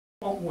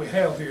What we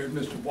have here is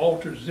Mr.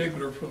 Walter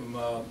Ziegler from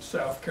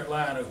South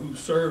Carolina, who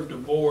served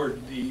aboard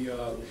the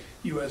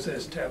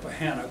USS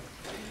Tappahannock.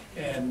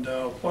 And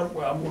what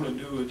I'm going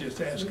to do is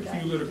just ask a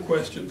few little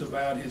questions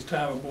about his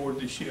time aboard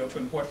the ship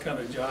and what kind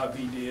of job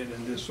he did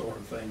and this sort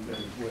of thing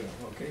as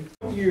well, okay?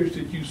 What years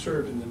did you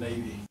serve in the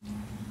Navy?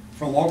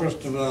 From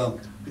August of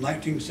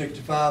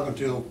 1965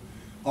 until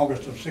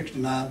August of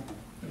 '69.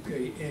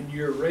 Okay, and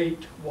your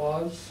rate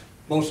was?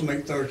 Bosun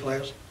mate, third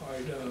class. All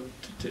right,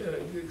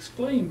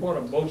 explain what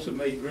a bosun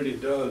mate really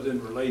does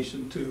in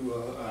relation to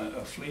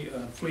a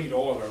fleet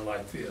oiler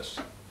like this.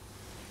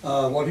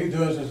 What he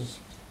does is,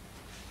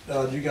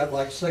 you got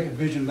like second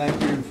division back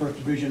here and first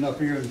division up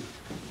here,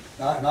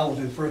 and I was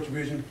in first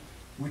division.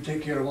 We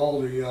take care of all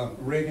the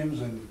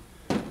riggings and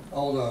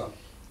all the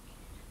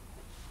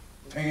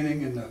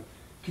painting and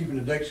keeping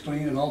the decks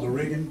clean and all the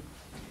rigging.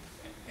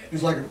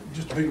 It's like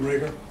just a big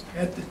rigger.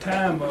 At the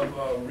time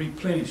of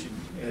replenishing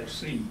at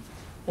sea,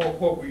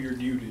 what were your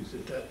duties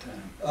at that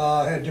time?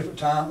 I had different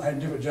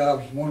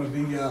jobs. One would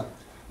be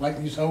like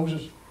these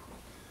hoses.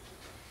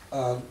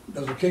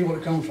 There's a cable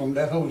that comes from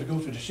that hose that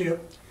goes to the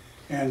ship,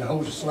 and the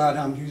hoses slide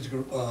down.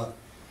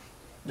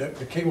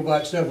 The cable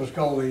by itself is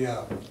called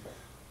the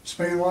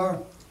span wire,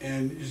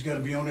 and it's got to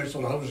be on there so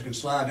the hoses can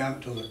slide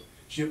down to the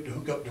ship to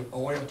hook up the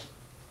oil.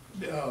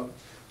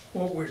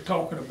 What we're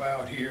talking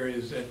about here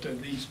is that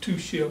these two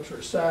ships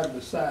are side by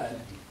side,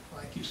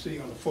 like you see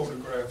on the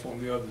photograph on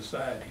the other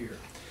side here.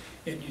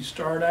 And you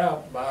start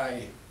out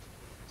by,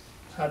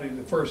 how do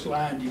the first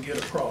line you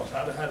get across?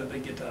 How did they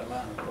get that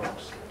line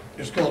across?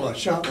 It's called a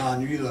shot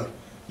line. You either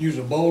use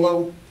a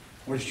bolo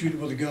or you shoot it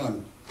with a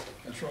gun.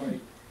 That's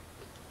right.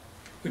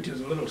 Which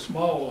is a little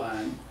small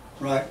line.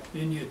 Right.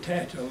 Then you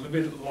attach a little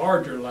bit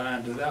larger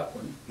line to that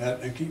one.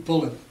 And keep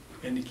pulling.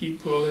 And you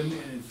keep pulling,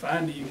 and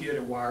finally you get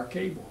a wire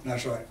cable.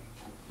 That's right.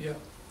 Yeah.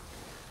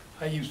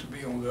 I used to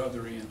be on the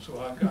other end, so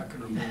I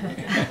can remember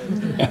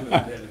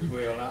that as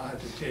well. And I'll have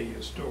to tell you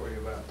a story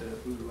about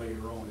that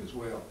later on as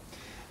well.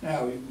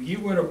 Now, you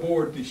went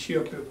aboard the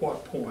ship at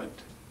what point?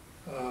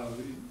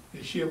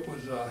 The ship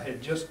was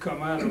had just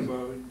come out of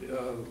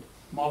a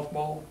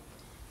mothball?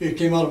 It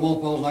came out of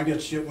mothballs, and I guess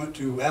the ship went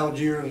to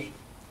Algiers,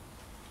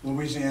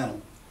 Louisiana.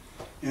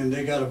 And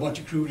they got a bunch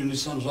of crew and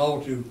his sons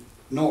all to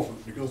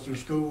Norfolk to go through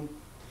school.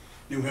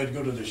 Then we had to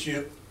go to the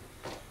ship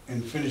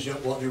and finish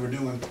up what they were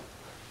doing.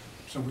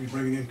 So we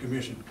bring it in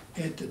commission.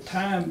 At the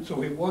time,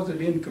 so it wasn't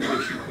in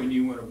commission when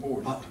you went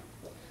aboard?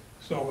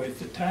 So at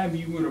the time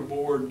you went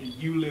aboard,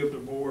 you lived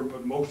aboard,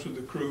 but most of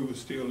the crew was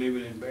still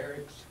living in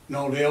barracks?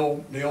 No, they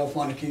all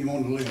finally came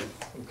on to live.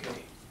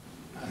 Okay.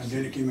 And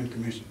then it came in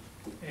commission.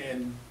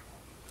 And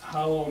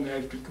how long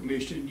after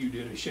commission you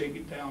did a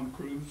shake-it-down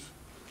cruise?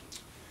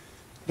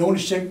 The only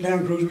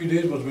shake-down cruise we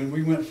did was when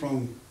we went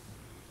from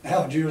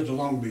Algiers to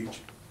Long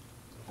Beach.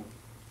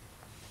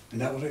 And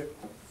that was it.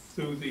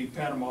 Through the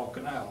Panama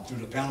Canal? Through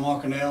the Panama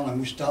Canal, and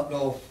we stopped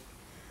off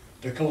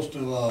the coast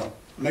of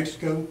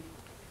Mexico,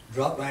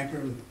 dropped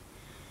anchor, and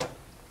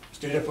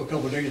stayed there for a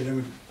couple of days, and then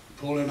we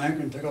pulled in anchor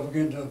and took off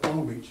again to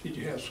Long Beach. Did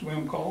you have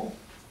swim call?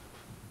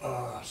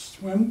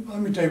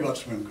 Let me tell you about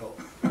swim call.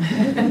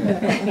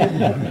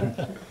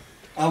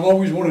 I've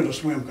always wanted a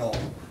swim call.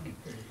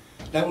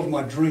 That was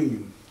my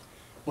dream.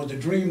 But the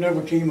dream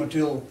never came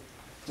until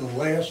the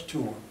last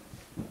tour.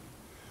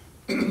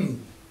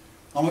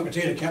 I'm not going to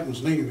tell you the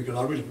captain's name because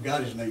I really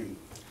forgot his name.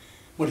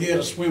 But he had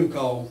a swim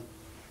call,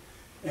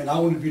 and I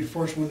wanted to be the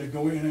first one to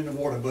go in the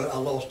water, but I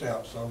lost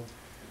out. So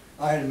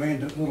I had to man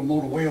this little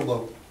motor whale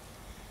boat.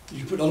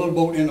 You put a little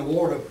boat in the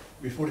water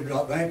before they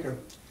drop anchor,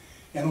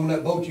 and on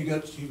that boat you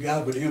guys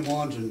with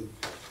M1s and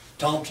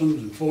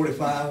Thompsons and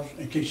 45s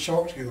in case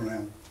sharks came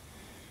around.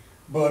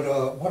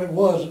 But what it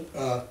was,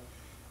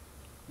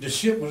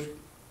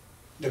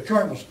 the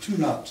current was 2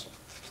 knots,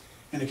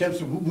 and the captain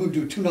said, we'll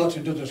do 2 knots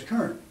into this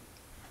current,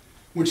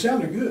 which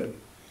sounded good.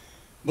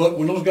 But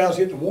when those guys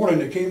hit the water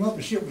and they came up,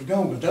 the ship was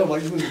gone, because that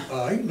was like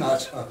doing 8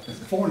 knots,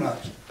 4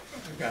 knots.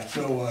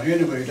 So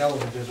anyway, that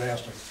was a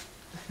disaster.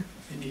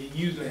 And you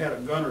usually had a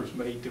gunner's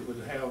mate that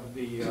would have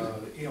the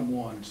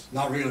M1s?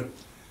 Not really.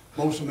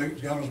 Bosun mate,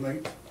 gunner's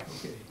mate.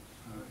 Okay,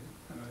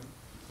 all right.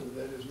 So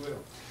that as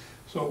well.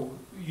 So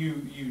you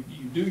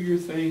do your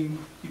thing,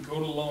 you go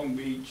to Long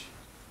Beach,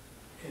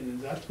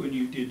 and that's when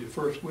you did the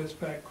first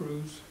Westpac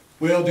cruise?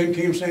 Well, then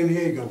came San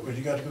Diego, because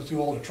you got to go through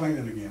all the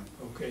training again.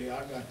 Okay,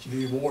 I got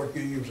you. The award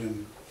games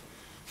and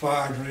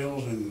fire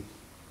drills and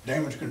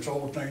damage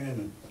control training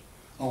and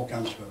all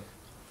kinds of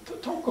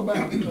stuff. Talk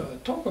about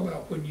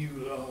when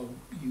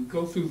you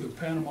go through the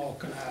Panama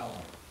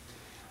Canal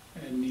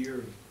and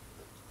you're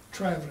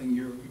traveling,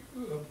 you're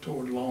up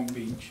toward Long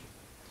Beach.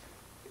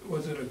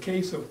 Was it a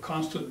case of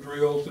constant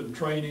drills and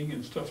training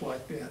and stuff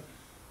like that?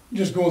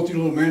 Just going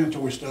through a little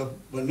mandatory stuff,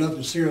 but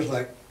nothing serious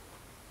like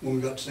when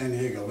we got to San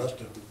Diego.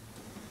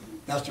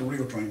 That's the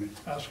real training.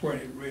 That's where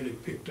it really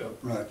picked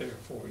up right there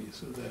for you,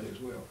 so that as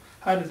well.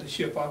 How did the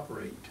ship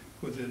operate?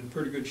 Was it in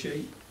pretty good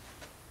shape?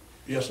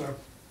 Yes, sir.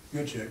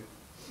 Good shape.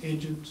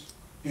 Engines?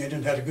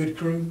 Engine had a good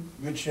crew,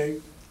 good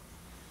shape.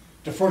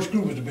 The first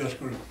crew was the best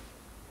crew.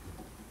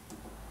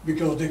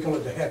 because they call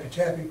it the Happy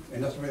Tappy,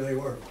 and that's the way they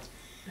were.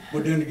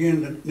 But then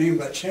again, the name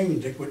got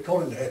changed, they quit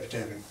calling it the Happy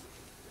Tappy.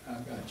 I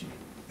got you.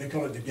 They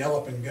call it the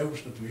Galloping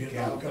Ghost of the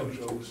Vietnam Galloping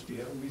Coast. Ghost,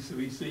 yeah,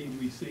 we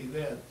see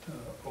that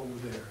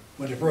over there.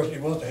 But at first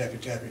it was the Happy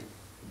Tappy.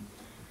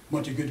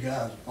 Bunch of good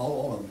guys,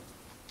 all of them.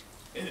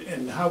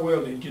 And how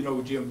well did you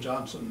know Jim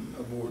Johnson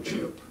aboard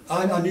ship?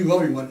 I knew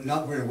of him, but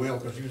not very well,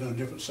 because he was in a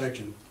different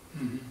section.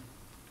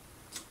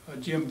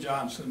 Jim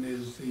Johnson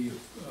is the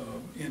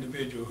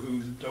individual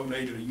who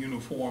donated a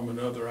uniform and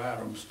other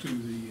items to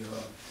the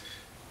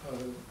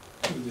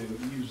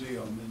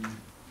museum, and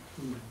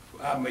who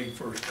I made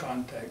first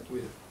contact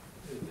with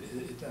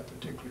at that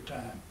particular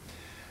time.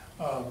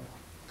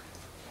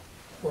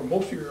 Were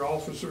most of your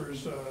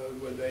officers,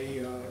 were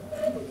they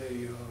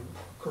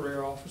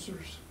career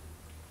officers?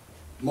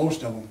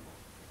 Most of them.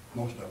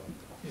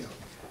 Yeah.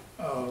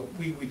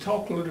 We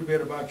talked a little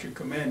bit about your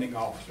commanding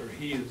officer.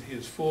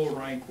 His full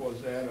rank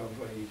was that of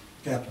a...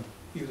 Captain.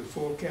 He was a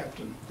full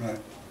captain. Right.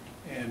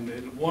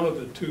 And one of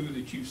the two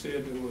that you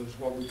said was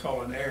what we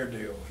call an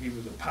airedale. He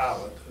was a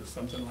pilot or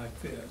something like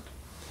that.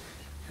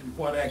 And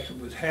what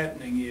actually was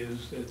happening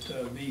is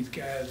that these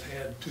guys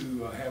had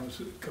to have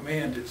a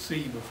command at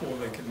sea before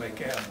they could make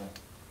admiral.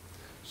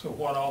 So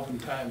what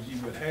oftentimes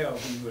you would have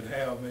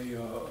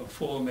a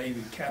full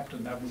Navy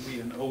captain, that would be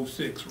an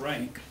 06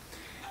 rank,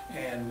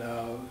 and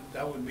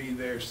that would be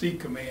their sea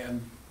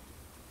command,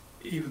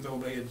 even though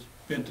they had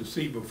been to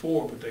sea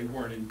before, but they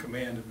weren't in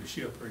command of the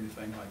ship or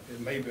anything like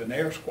that. Maybe an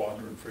air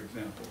squadron, for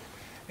example.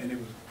 And it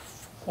was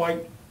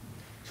quite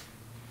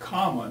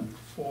common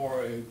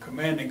for a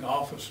commanding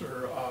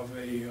officer of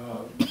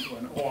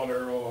an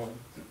oiler or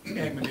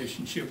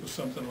ammunition ship or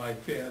something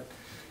like that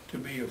to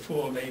be a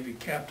full Navy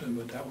captain,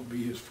 but that would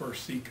be his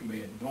first sea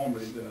command.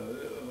 Normally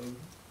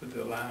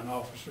the line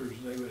officers,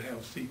 they would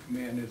have sea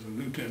command as a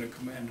lieutenant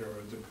commander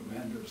or as a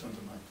commander or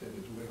something like that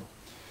as well.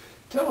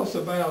 Tell us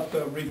about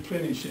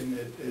replenishing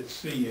at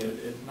sea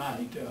at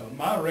night.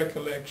 My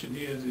recollection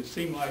is it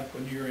seemed like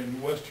when you're in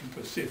the Western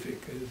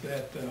Pacific is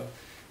that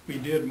we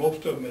did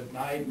most of them at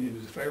night,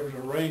 and if there was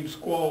a rain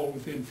squall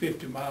within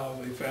 50 miles,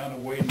 they found a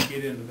way to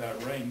get into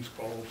that rain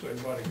squall, so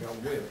everybody got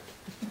wet.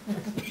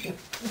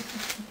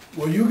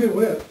 Well, you get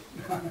wet,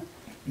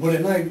 but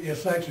at night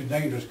it's actually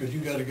dangerous because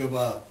you got to go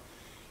by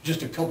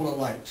just a couple of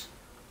lights,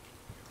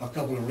 a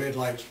couple of red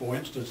lights. For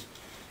instance,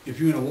 if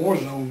you're in a war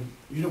zone,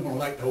 you don't want to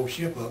light the whole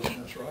ship up.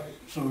 That's right.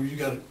 So you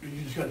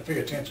just got to pay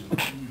attention.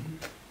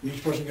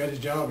 Each person got his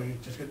job, and you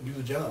just got to do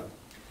the job.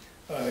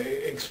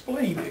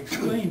 Explain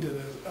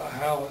to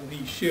how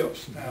these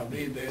ships now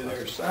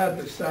they're side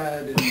by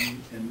side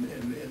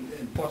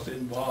and what's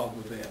involved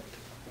with that.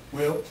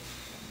 Well,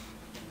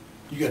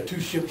 you got two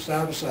ships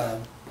side by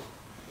side,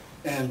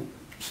 and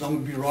some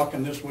would be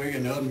rocking this way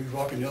and the other would be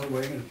rocking the other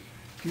way. And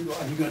you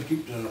got to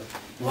keep the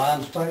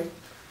lines tight,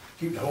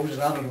 keep the hoses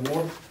out of the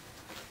water,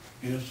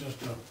 and it's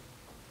just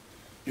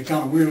it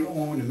kind of weird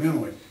on the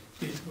mentally.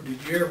 Were you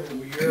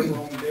ever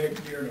on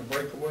deck during a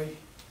breakaway?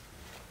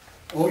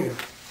 Oh yeah.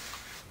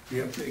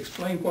 Yeah.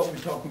 Explain what we're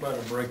talking about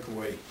a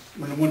breakaway.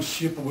 When one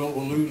ship will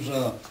lose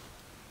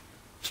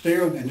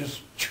steering and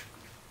just,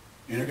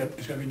 and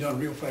it's got to be done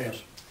real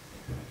fast.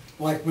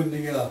 Like when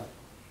the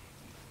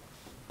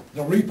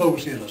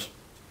repos hit us,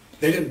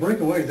 they didn't break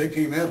away; they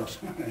came at us,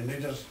 and they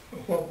just.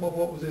 What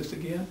was this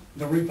again?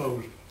 The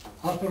repos,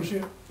 hospital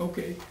ship.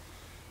 Okay.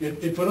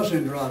 It put us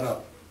in dry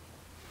dock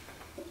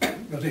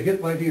because they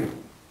hit right here.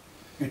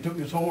 It took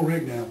this whole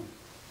rig down.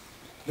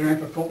 Their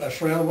anchor caught that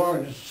shroud wire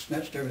and just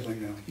snatched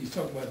everything down. He's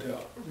talking about the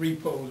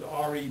repos,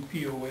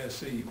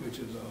 R-E-P-O-S-E, which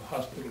is a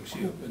hospital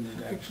ship, and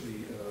it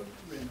actually,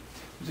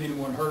 was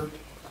anyone hurt?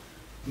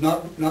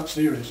 Not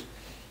serious,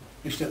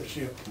 except the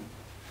ship.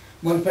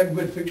 Matter of fact,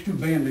 we had to fix two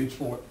Band-Aids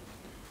for it.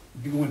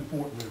 You go in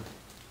port with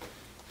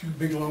two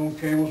big long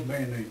camels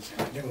Band-Aids.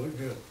 They look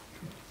good.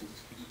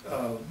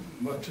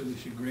 Much to the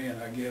chagrin,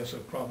 I guess,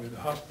 of probably the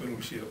hospital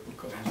ship,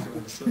 because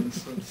so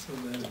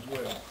that as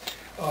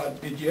well.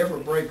 Did you ever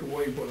break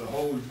away where the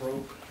hose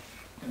broke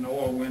and the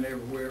oil went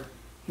everywhere?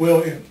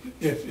 Well,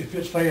 if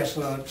it's fast,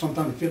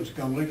 sometimes the fins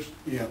come loose,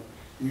 yeah,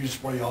 and you just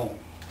spray on.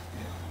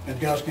 And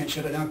the guys can't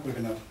shut it down quick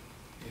enough.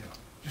 Yeah.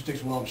 Just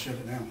takes a while to shut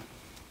it down.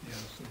 Yeah,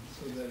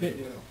 so that,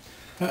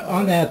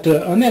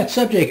 yeah. On that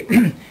subject,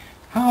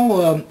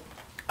 how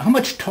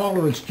much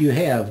tolerance do you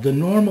have? The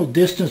normal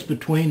distance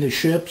between the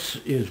ships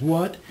is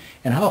what?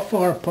 And how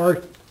far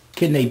apart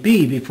can they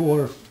be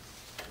before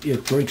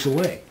it breaks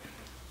away?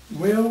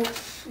 Well,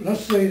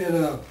 let's say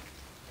that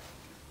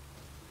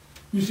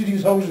you see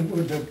these hoses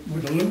with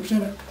the loops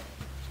in it.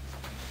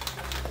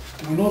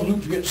 When those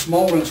loops get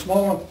smaller and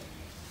smaller,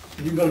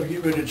 you better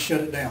get ready to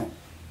shut it down.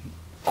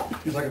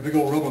 It's like a big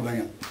old rubber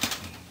band.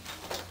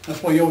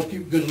 That's why you always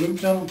keep good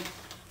loops in them.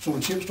 So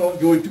when ships start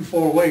going too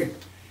far away,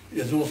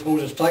 as those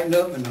hoses tighten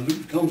up and the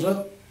loop comes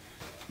up,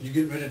 you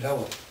get ready to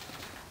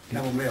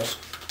have a mess.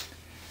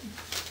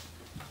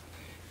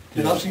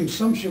 And I've seen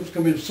some ships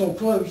come in so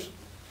close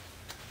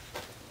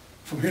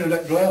from here to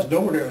that glass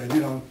door there,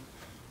 and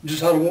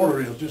just how the water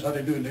is, just how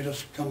they do it. They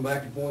just come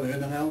back and forth,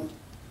 in and out,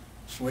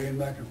 swaying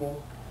back and forth.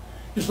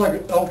 Just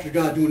like an officer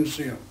guy doing the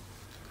SIM.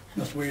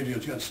 That's the way it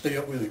is, you got to stay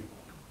up with him.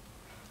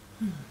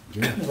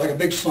 Yeah. It's like a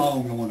big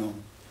song going on.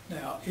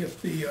 Now,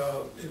 if the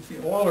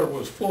oiler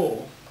was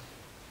full,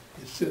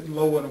 it's sitting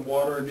low in the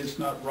water and it's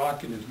not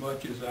rocking as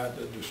much as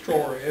the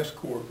destroyer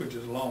escort, which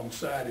is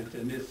alongside it,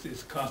 and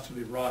it's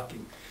constantly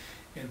rocking.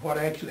 And what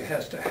actually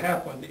has to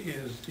happen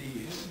is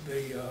the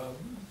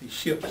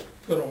ship's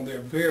put on their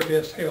very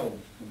best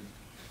helms.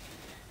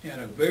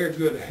 And a very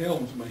good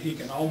helmsman, he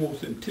can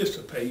almost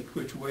anticipate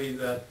which way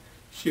that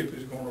ship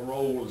is going to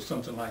roll or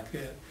something like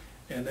that.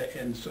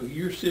 And so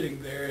you're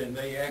sitting there and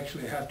they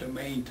actually have to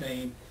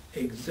maintain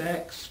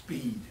exact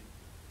speed,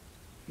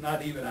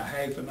 not even a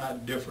half a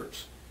knot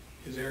difference,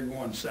 as they're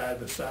going side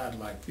by side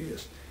like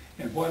this.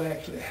 And what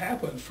actually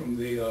happens from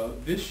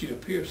this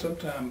ship here,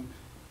 sometimes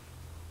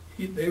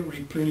they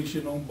replenish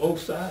it on both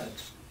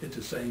sides at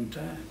the same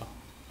time.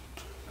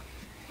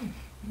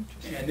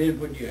 And then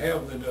when you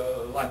have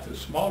like the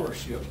smaller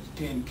ships, the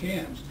tin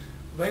cans,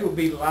 they will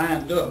be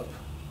lined up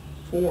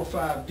 4 or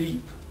 5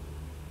 deep,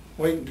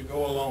 waiting to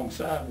go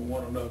alongside with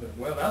one another.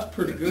 Well, that's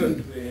pretty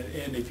good.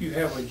 And if you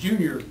have a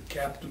junior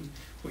captain,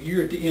 well,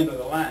 you're at the end of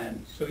the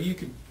line, so you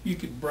could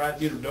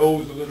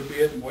doze a little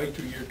bit and wait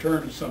till your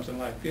turn or something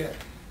like that.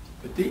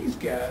 But these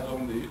guys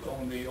on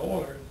the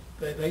oiler,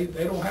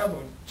 they don't have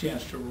a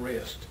chance to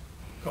rest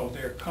because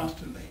they're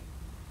constantly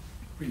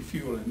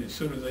refueling. As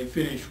soon as they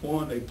finish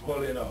one, they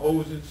pull in the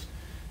hoses,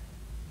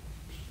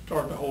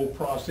 start the whole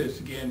process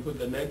again, but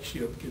the next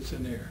ship gets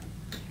in there.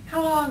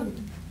 How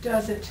long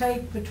does it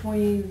take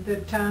between the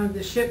time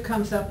the ship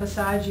comes up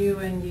beside you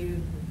and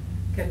you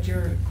get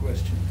your Good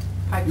question.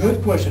 pipe?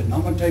 Good question.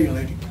 I'm going to tell you,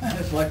 lady.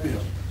 It's like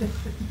this.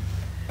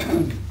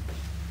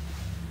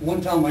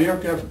 One time an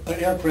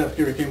aircraft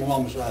carrier came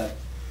alongside,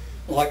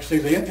 like say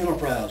the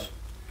Enterprise.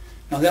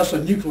 Now that's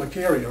a nuclear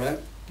carrier, right?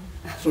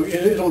 So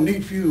it don't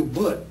need fuel,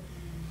 but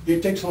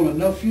it takes on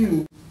enough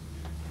fuel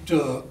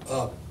to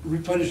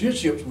replenish his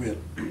ships with.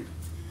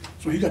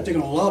 So he got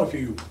taken on a lot of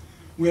fuel.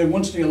 We had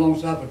one stay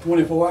alongside for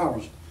 24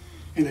 hours.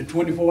 And in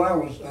 24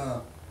 hours,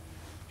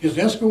 his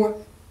escort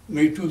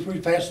made 2 or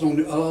 3 passes on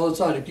the other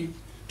side to keep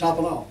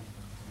topping off.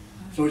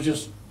 So it's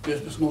just,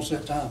 there's no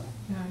set time.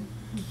 Right.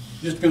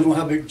 Just depends on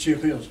how big the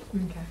ship is.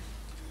 Okay.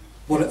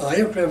 But an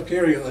aircraft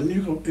carrier, a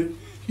nuclear,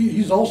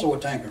 he's also a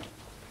tanker.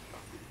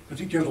 Because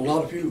he carries a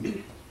lot of fuel,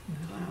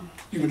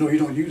 even though he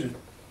don't use it.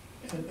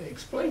 And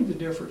explain the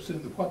difference in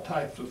what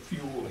types of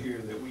fuel here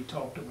that we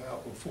talked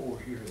about before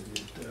here.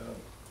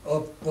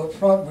 Up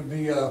front would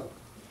be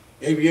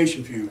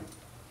aviation fuel.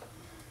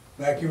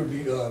 Back here would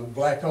be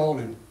black oil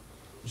and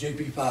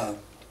JP5,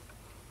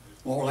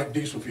 or like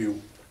diesel fuel.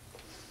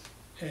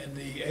 And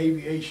the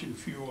aviation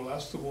fuel,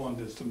 that's the one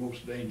that's the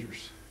most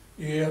dangerous.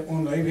 Yeah,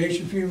 on the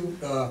aviation fuel,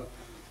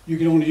 you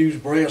can only use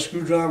brass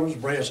screwdrivers,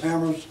 brass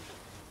hammers,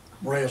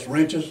 brass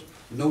wrenches,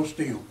 no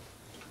steel.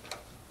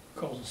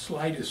 Because the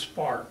slightest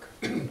spark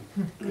can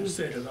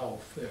set it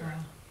off there.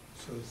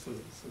 So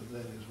that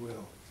as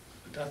well.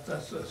 But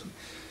that's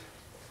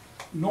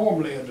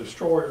normally a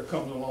destroyer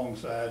comes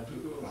alongside,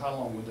 how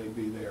long would they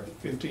be there?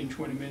 15,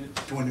 20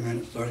 minutes? 20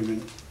 minutes, 30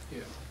 minutes.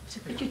 Yeah. So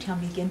could you tell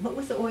me again, what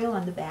was the oil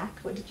on the back?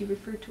 What did you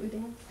refer to it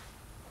as?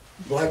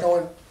 Black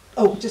oil?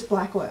 Oh, just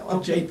black oil,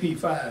 okay.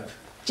 JP5.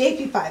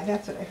 JP5,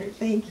 that's what I heard,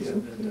 thank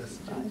you. That's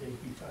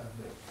JP5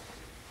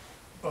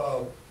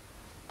 there.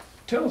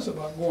 Tell us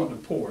about going to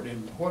port,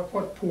 and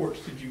what ports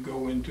did you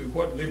go into,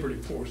 what Liberty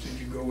ports did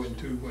you go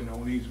into when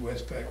on these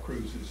Westpac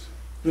cruises?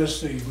 Let's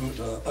see, we went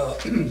to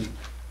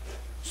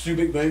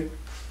Subic Bay,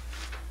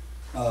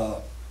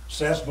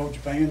 Sasebo,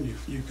 Japan,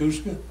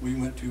 Yokosuka. We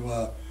went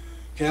to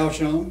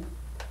Kaohsiung.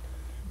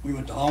 We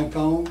went to Hong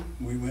Kong.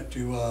 We went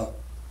to, oh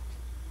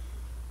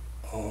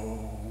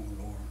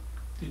Lord.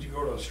 Did you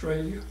go to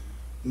Australia?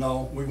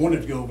 No, we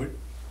wanted to go, but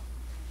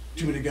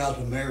too many guys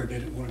were married, they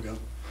didn't want to go.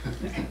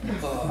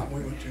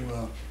 We went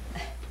to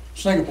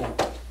Singapore.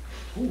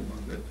 Oh my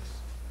goodness.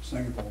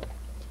 Singapore.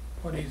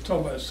 When he's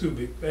talking about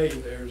Subic Bay,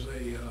 there's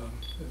a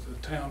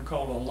town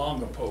called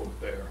Olongapo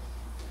there.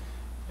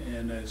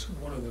 And it's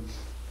one of the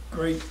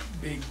great,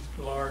 big,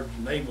 large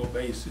naval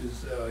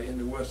bases in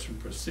the Western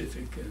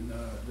Pacific and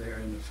there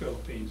in the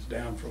Philippines,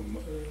 down from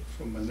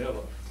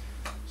Manila.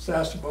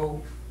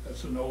 Sasebo,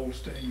 that's an old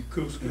state,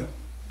 Yokosuka, Yeah.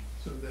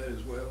 so that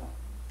as well.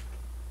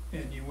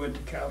 And you went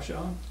to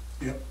Kaohsiung?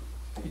 Yep.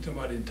 You're talking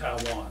about in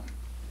Taiwan.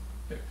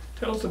 There.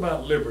 Tell us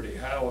about Liberty.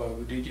 How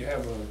did you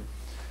have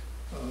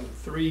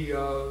three? Did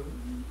you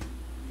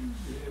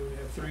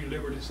have 3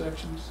 Liberty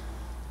sections?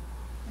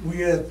 We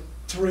had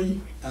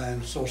 3,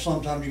 and so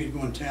sometimes you get to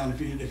go in town.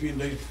 If you're in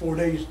days 4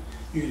 days,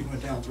 you get to go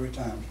in town 3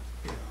 times.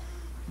 Yeah.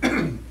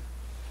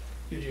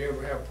 Did you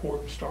ever have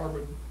port and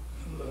starboard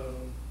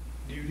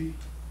duty?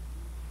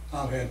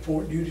 I've had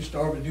port duty,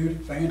 starboard duty,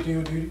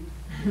 fantail duty,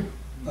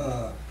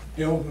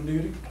 helmsman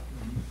duty,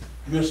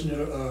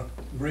 messenger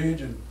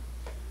bridge, and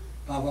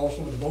I'm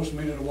also with the Bosun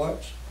of the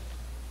watch.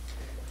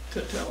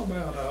 Tell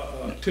about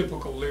a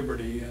typical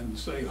Liberty in,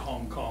 say,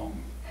 Hong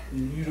Kong.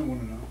 You don't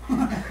want to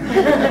know.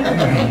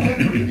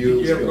 Did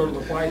you ever go to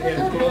the White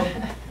Hat Club?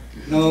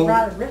 No,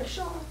 Ride a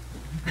rickshaw?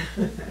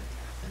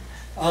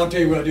 I'll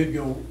tell you what I did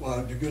go,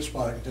 the good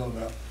spot I can tell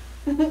about.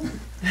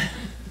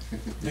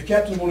 The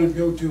captain wanted to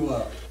go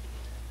to,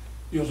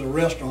 it was a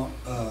restaurant,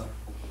 I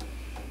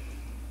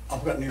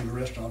forgot the name of the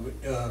restaurant, but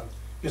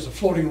it's a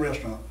floating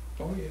restaurant.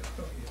 Oh, yeah,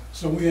 oh, yeah.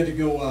 So we had to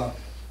go,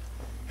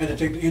 had to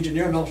take the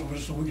engineering officer with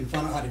us so we can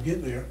find out how to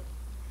get there.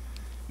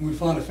 And we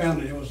finally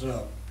found it was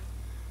a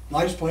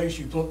nice place,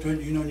 you pull up to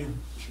it, you know,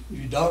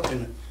 you dock,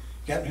 and the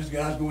captain and his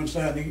guys go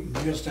inside and eat, and you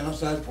gotta stand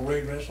outside the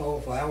parade rest hall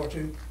for an hour or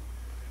two.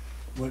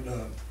 But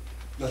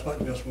that's about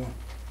the best one.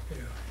 Yeah.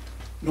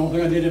 The only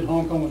thing I did in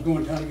Hong Kong was go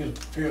in town to get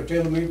a pair of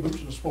tailor-made boots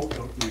and a sport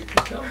coat for me.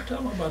 Tell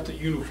them about the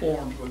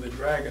uniforms with the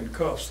dragon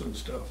cuffs and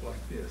stuff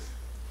like this.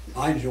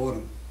 I enjoyed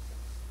them.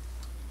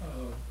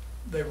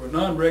 They were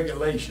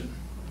non-regulation,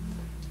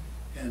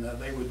 and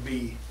they would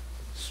be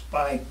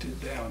spiked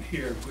down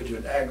here, which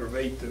would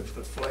aggravate the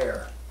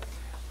flare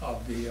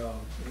of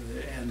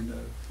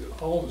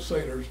all the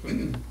sailors, but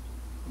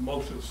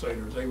most of the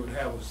sailors, they would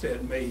have a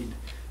set made.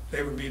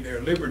 They would be their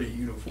Liberty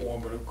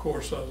uniform, but of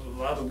course, a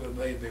lot of them,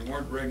 they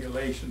weren't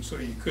regulations, so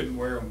you couldn't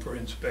wear them for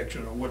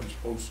inspection or wasn't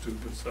supposed to,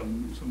 but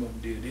some of them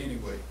did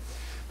anyway.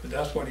 But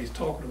that's what he's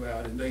talking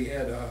about, and they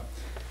had a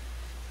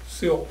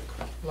silk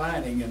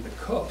lining in the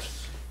cuffs,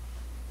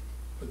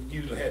 but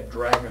usually had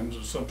dragons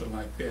or something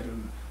like that.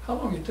 And how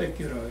long did it take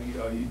you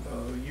a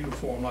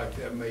uniform like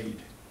that made?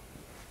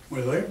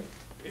 Were there?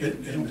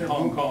 In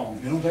Hong Kong.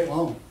 It don't take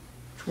long.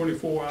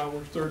 24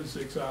 hours,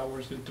 36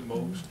 hours at the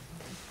most.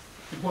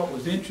 And what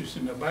was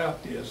interesting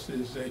about this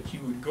is that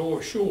you would go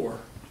ashore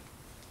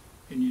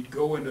and you'd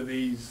go into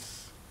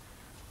these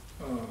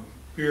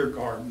beer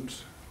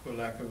gardens, for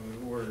lack of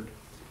a word.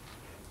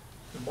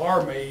 The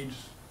barmaids,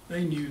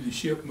 they knew the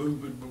ship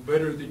movement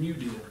better than you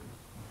did.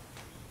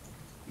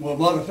 Well,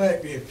 matter of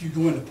fact, if you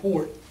go into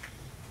port,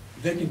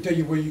 they can tell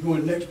you where you're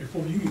going next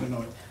before you even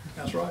know it.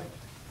 That's right.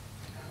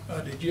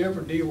 Did you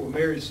ever deal with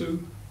Mary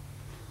Sue?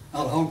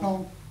 Out of Hong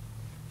Kong?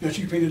 Yeah,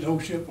 she painted the whole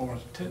ship for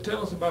us.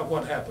 Tell us about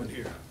what happened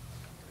here.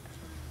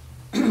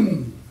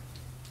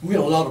 We had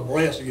a lot of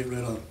brass to get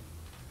rid of.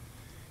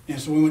 And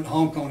so we went to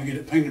Hong Kong to get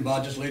it painted by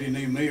this lady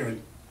named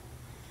Mary.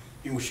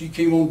 And when she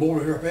came on board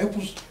with her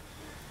helpers,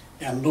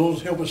 and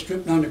those helpers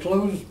stripped down the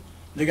clothes,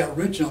 they got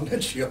rich on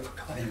that ship.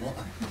 I ain't lying.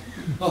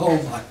 Oh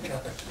my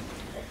God.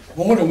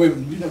 More than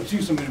women, you never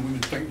see so many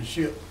women painting the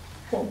ship.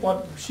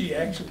 What she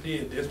actually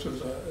did, this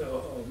was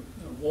a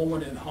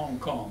woman in Hong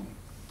Kong.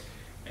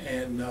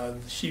 And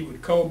she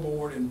would come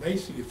aboard, and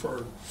basically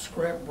for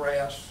scrap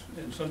brass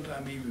and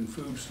sometimes even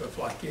food, stuff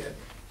like that,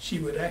 she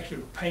would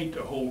actually paint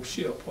the whole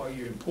ship while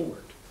you're in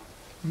port.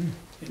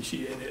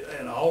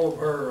 And all of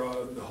her,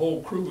 the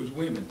whole crew was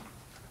women.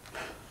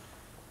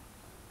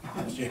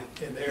 Yeah.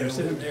 And they're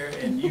sitting there,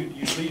 and you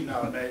leave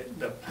now,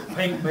 the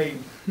paint may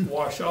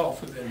wash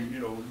off, and then, you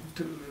know,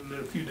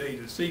 a few days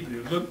to see, but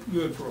it looked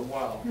good for a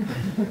while.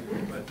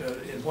 But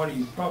and what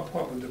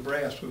was the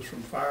brass was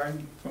from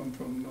firing,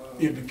 from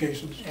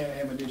Implications.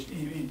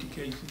 ammunition,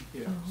 indications,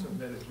 yeah, so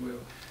that as well.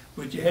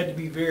 But you had to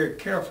be very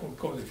careful,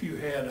 because if you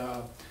had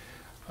a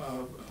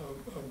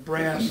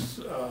brass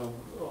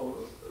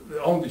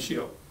on the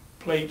ship,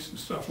 plates and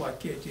stuff like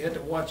that, you had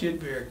to watch it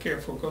very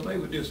careful, because they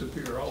would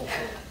disappear also.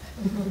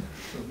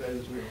 So that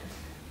is real.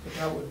 But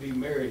that would be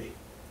Mary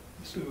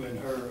Sue and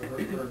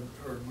her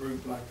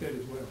group like that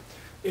as well.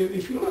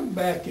 If you look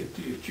back at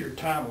your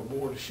time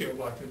aboard a ship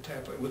like the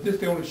Tappahannock, was this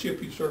the only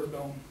ship you served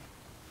on?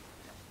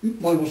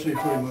 One will say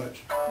pretty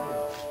much.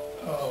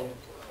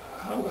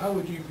 How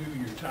would you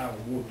view your time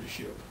aboard the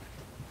ship?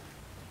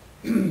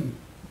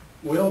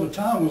 Well, the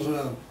time was,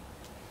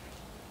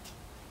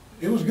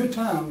 it was good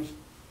times,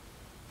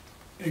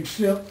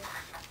 except,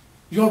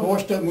 you ever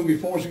watched that movie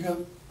Forrest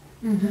Gump?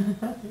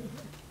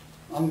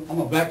 I'm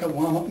gonna back up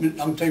one. I'm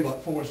gonna tell you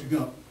about Forrest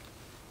Gump.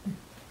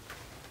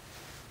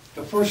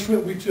 The first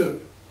trip we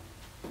took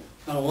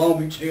on a Long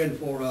Beach heading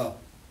for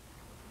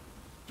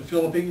the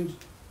Philippines,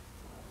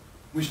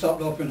 we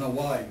stopped off in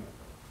Hawaii.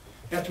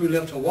 After we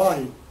left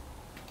Hawaii,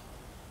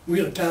 we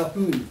had a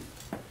typhoon,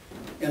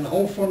 and the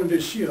whole front of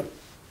this ship,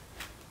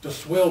 the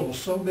swell was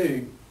so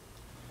big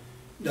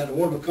that the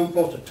water would come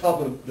across the top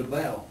of the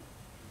bow,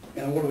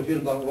 and the water would hit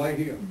about right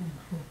here.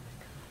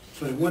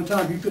 So at one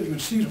time, you couldn't even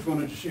see the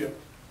front of the ship.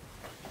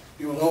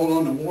 It was all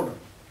on the water.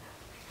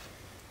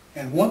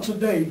 And once a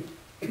day,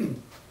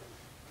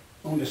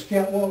 on this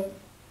catwalk,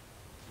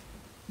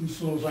 and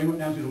so as I went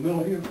down to the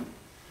middle here,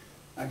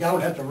 a guy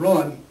would have to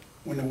run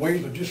when the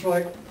waves were just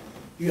right.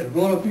 You had to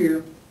run up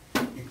here,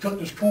 you cut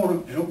this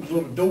corner and open this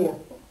little door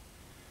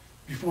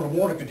before the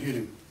water could hit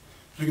him.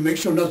 So you can make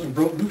sure nothing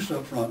broke loose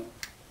up front.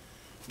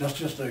 That's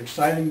just an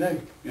exciting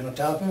day in a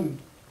typhoon.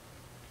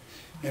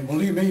 And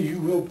believe me, you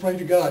will pray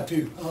to God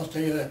too. I'll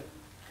tell you that.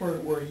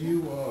 Were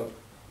you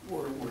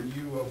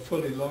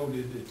fully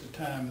loaded at the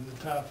time of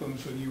the typhoon,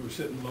 so you were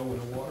sitting low in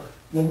the water?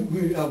 Well,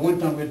 one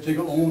time we had to take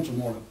on some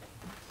water.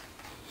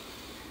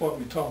 What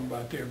we're talking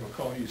about there,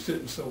 because you're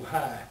sitting so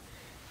high,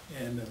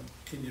 And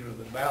you know,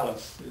 the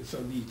ballast, so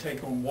you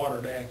take on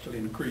water to actually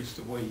increase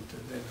the weight.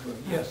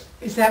 Yes.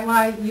 Is that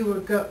why you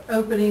were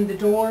opening the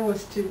door,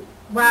 was to,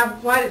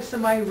 why did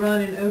somebody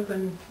run and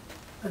open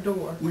a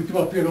door? We come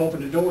up here to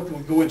open the door,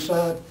 we go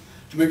inside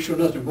to make sure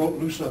nothing broke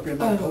loose up in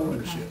the Oh, hole in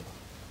the okay. ship.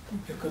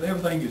 Because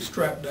everything is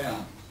strapped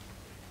down.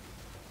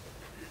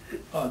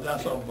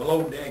 That's on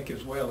below deck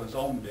as well as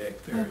on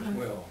deck there as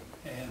well.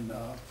 And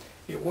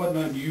it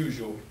wasn't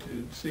unusual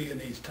to see in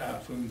these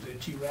typhoons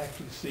that you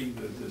actually see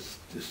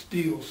the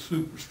steel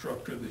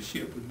superstructure of the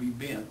ship would be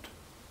bent.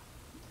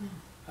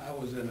 I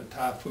was in a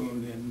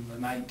typhoon in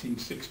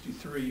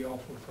 1963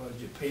 off of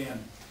Japan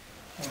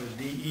on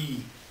a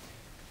DE,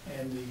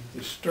 and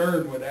the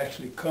stern would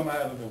actually come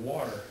out of the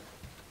water,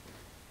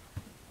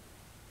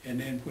 and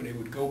then when it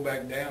would go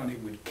back down,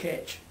 it would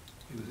catch.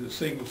 It was a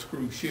single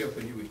screw ship,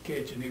 and it would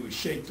catch, and it would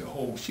shake the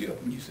whole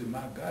ship, and you said,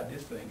 my God,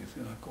 this thing is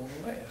not going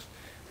to last.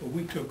 But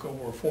we took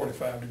over a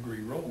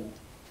 45-degree roll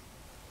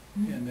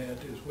in that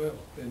as well,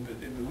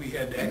 and we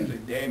had actually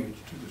damage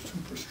to the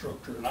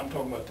superstructure, and I'm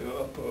talking about the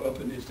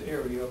up in this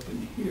area up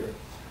in here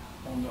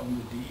on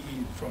the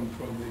DE from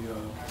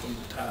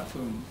the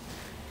typhoon.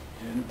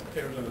 And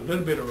there's a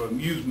little bit of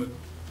amusing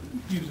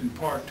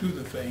part to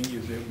the thing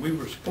is that we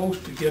were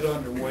supposed to get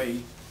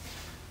underway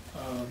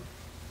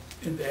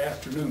in the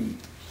afternoon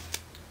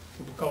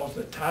because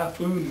the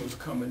typhoon was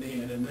coming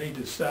in, and they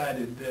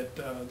decided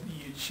that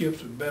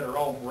ships were better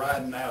off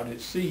riding out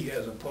at sea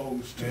as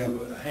opposed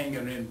to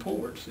hanging in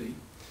port, see.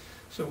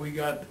 So we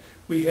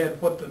had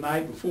what the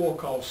night before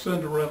called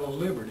Cinderella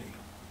Liberty.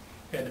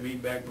 Had to be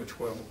back by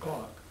 12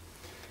 o'clock.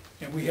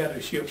 And we had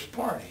a ship's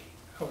party.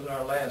 That was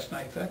our last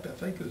night. In fact, I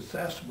think it was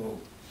Sasebo.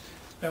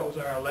 That was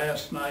our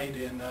last night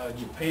in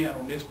Japan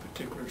on this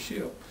particular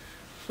ship.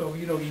 So,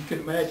 you know, you can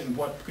imagine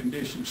what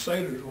condition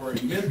sailors were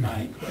at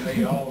midnight when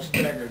they all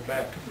staggered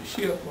back to the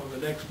ship. Well, the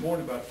next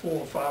morning, about 4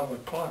 or 5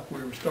 o'clock,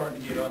 we were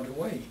starting to get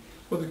underway.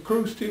 Well, the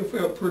crew still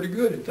felt pretty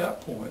good at that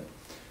point.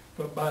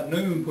 But by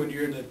noon, when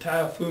you're in the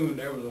typhoon,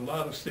 there was a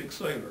lot of sick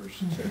sailors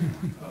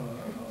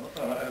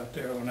out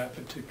there on that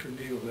particular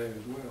deal there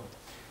as well.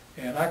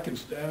 And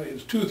it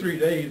was 2 or 3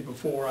 days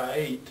before I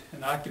ate,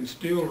 and I can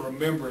still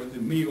remember the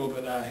meal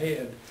that I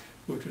had,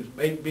 which was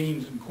baked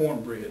beans and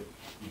cornbread.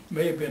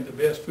 May have been the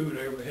best food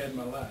I ever had in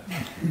my life.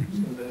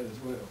 So that as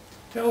well.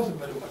 Tell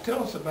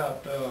us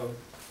about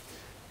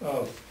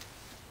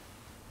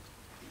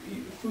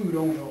food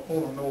on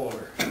an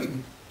oiler.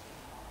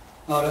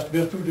 That's the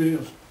best food there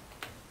is.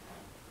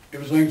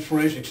 Everything's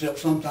fresh, except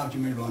sometimes you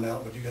may run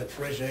out, but you got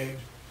fresh eggs,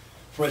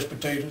 fresh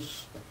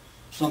potatoes.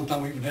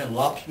 Sometimes we even had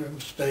lobster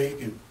and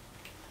steak and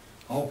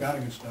all kind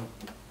of good stuff.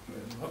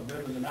 A lot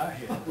better than I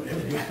had. It was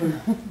good food.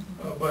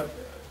 But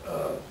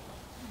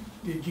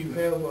did you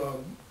have a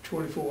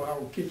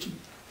 24-hour kitchen?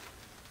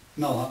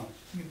 No,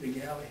 The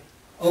galley?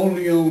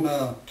 only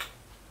on,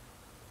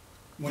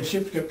 when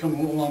ships kept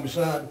coming along the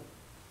side,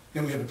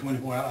 then we have a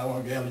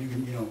 24-hour galley, you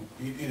can, you know,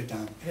 eat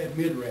anytime. Had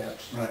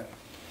mid-wraps. Right.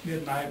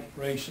 Midnight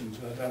rations,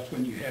 that's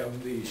when you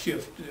have the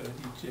shift,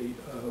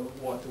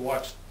 what the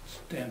watch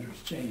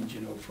standards change,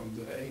 you know, from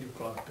the 8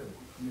 o'clock to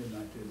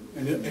midnight.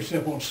 And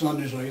except on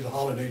Sundays or either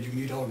holidays, you can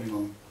eat all day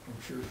long. Oh,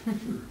 sure,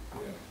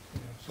 yeah.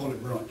 So at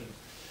brunch.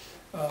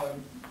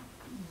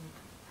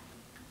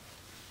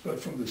 But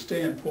from the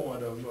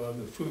standpoint of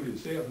the food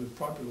itself, it's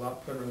probably a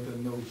lot better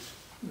than those,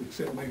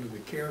 except maybe the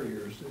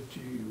carriers that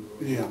you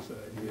Yeah.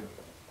 inside, yeah.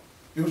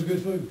 It was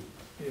good food.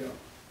 Yeah,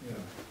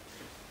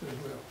 as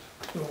well.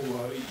 So,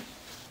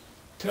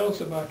 tell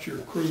us about your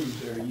cruise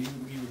there. You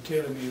were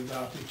telling me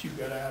about that you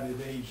got out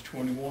at age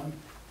 21,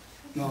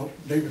 No,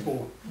 day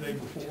before. day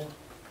before.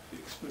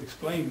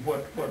 Explain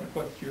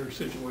what your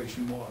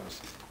situation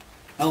was.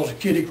 I was a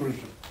kiddie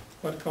cruiser.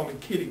 What called a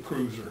kiddie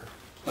cruiser?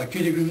 A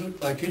kiddie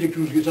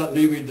cruiser gets out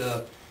Navy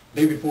the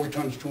day before he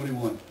turns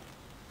 21.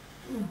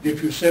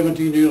 If you're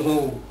 17 years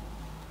old,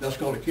 that's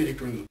called a kiddie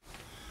cruiser.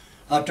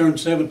 I turned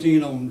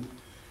 17 on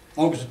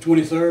August the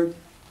 23rd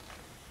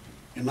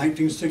in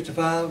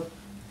 1965,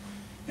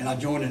 and I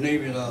joined the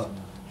Navy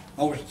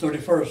August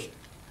 31st,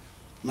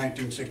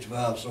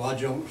 1965. So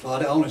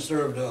I only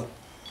served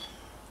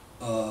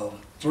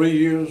 3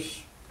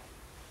 years,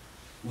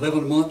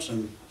 11 months,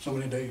 and so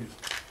many days.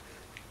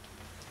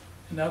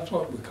 And that's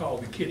what we call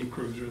the kiddie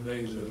cruiser.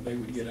 They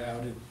would get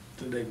out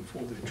the day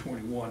before they're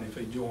 21 if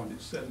they joined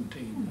at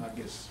 17, I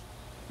guess.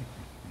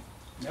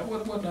 That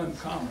wasn't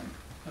uncommon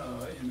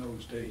in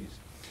those days.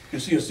 You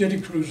see, a city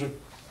cruiser,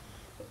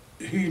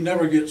 he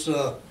never gets,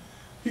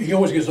 he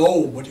always gets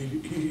old, but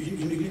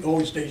he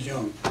always stays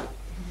young.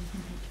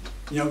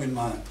 Young in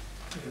mind,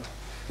 Yeah.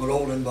 but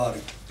old in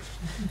body.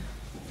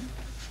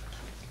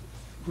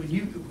 When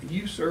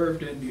you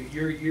served in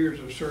your years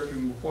of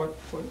serving, what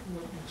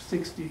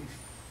 65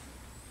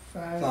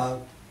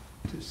 5,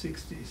 to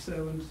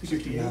 67, 68,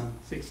 69.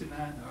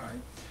 69,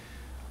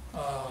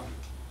 all right.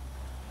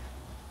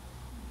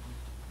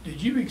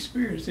 Did you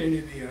experience any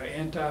of the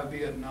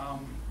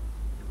anti-Vietnam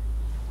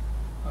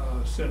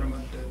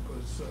sentiment that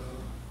was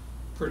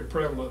pretty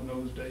prevalent in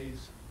those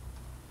days?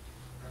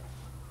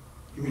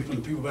 You mean from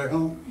the people back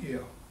home? Yeah.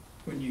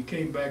 when you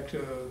came back,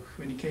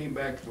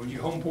 was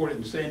you home ported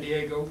in San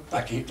Diego?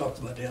 I can't talk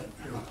about that.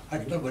 I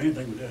can talk about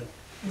anything with that.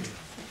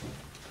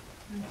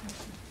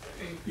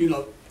 You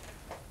know,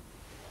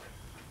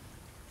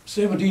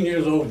 17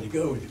 years old, you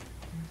go.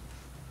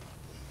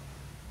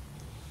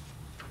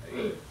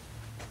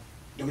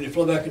 And when you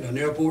fly back into an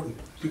airport and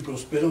people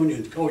spit on you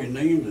and call your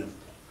names and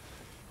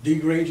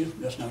degrade you,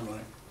 that's not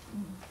right.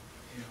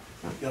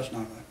 That's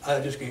not right.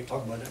 I just can't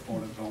talk about that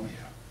part of it all.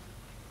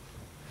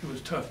 It was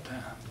a tough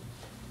time.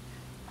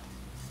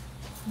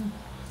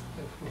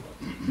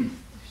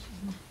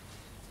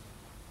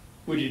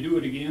 Would you do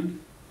it again?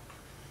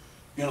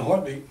 In a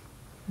heartbeat,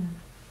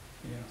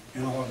 Yeah.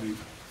 in a heartbeat.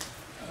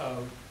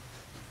 Uh,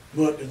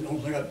 But the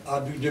only thing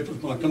I'd do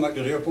different, when I come back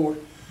to the airport,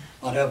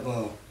 I'd have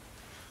a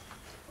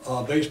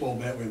baseball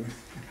bat with me.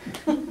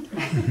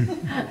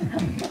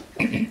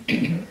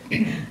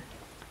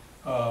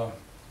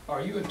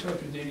 Are you in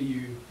touch with any of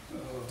you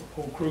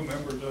old crew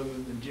members other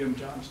than Jim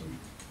Johnson?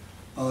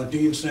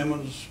 Dean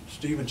Simmons,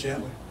 Stephen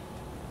Chatley.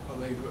 Are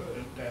they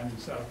down in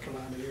South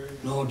Carolina area?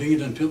 No,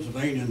 Dean's in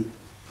Pennsylvania, and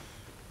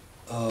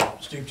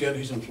Steve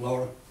Chatley's in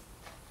Florida.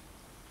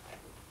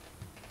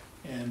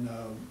 And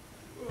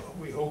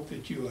we hope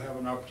that you'll have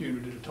an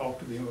opportunity to talk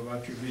to them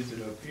about your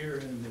visit up here.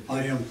 And if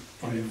I am.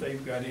 if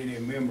they've got any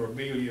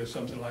memorabilia or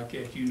something like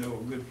that, you know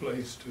a good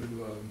place to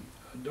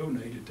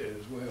donate it there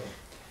as well.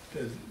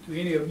 Do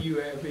any of you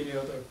have any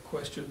other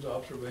questions,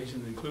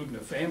 observations, including the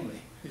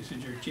family? This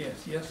is your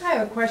chance. Yes? I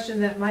have a question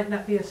that might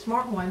not be a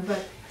smart one,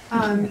 but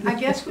I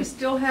guess we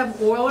still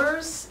have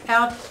oilers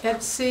out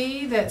at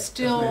sea that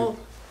still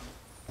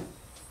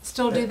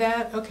do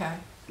that? Okay,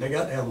 They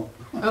got to have them.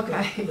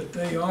 okay. But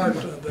they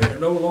aren't, they're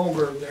no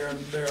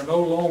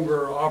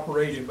longer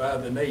operated by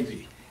the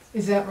Navy.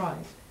 Is that right?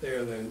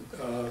 They're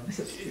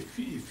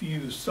if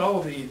you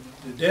saw the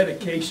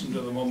dedication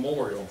to the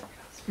memorial,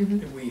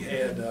 that we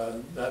had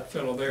that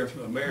fellow there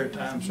from the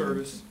Maritime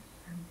Service,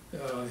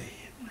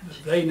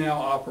 they now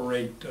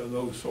operate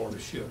those sort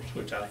of ships,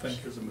 which I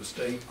think is a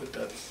mistake, but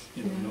that's,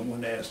 no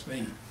one asked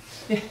me.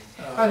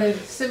 Are they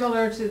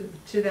similar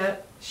to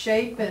that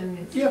shape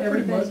and Yeah,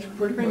 everything?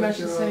 pretty much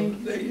the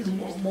same? They're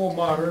more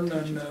modern,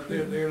 and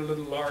they're a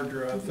little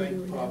larger, I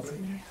think, probably.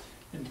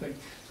 And things.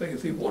 So you can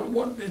see,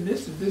 and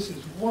this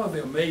is one of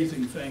the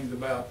amazing things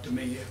about, to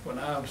me, when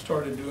I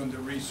started doing the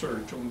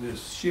research on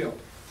this ship,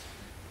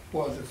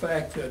 was the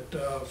fact that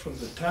from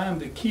the time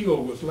the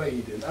keel was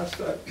laid, and that's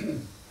that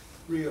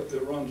rib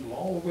that runs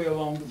all the way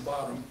along the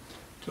bottom,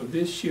 till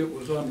this ship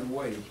was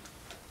underway,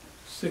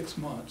 6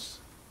 months.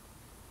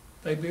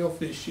 They built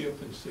this ship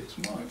in 6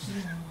 months.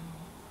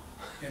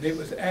 And it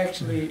was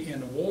actually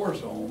in a war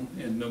zone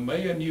in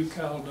Noumea, New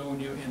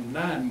Caledonia, in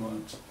 9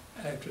 months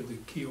after the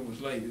keel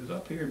was laid. It was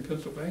up here in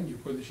Pennsylvania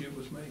where the ship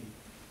was made.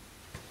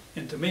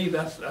 And to me,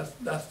 that's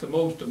the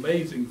most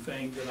amazing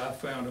thing that I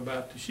found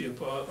about the ship,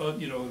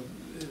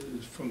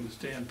 from the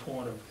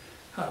standpoint of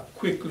how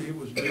quickly it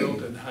was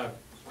built and how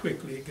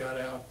quickly it got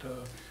out,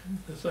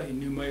 let's say,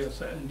 Noumea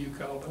and New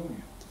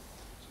Caledonia.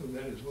 So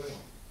that as well.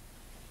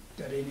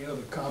 Got any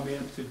other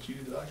comments that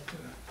you'd like to?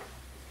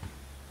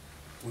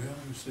 Well,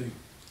 let me see.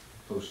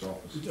 Post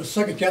office. The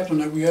second captain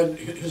that we had,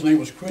 his name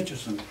was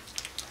Critchison,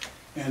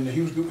 and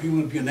he wanted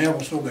to be an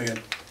admiral so bad.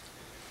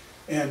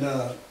 And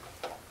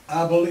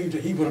I believe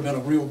that he would have been a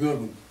real good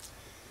one,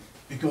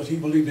 because he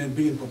believed in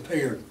being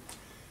prepared.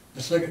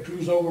 The second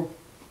cruise over,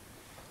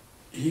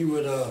 he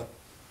would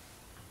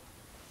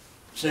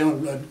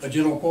sound a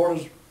general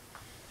quarters.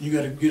 You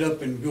got to get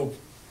up and go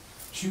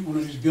shoot one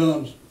of these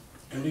guns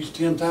at least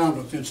 10 times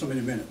within so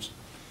many minutes.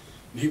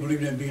 And he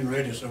believed in being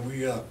ready, so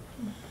we,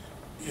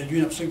 and you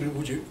end up sleeping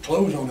with your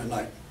clothes on at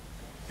night,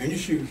 and your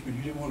shoes, but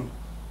you didn't want to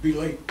be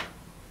late.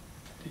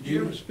 Did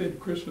you ever spend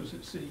Christmas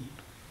at sea?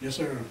 Yes,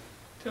 sir.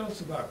 Tell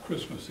us about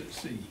Christmas at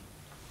sea.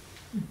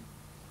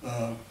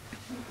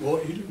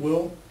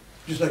 Well,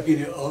 just like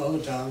any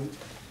other time,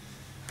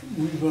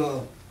 we've,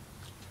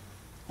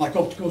 like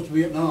off the coast of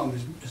Vietnam,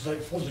 it's like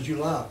 4th of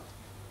July.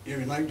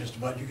 Every night just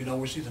about, you can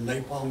always see the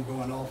napalm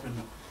going off and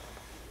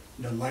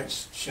the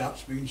lights,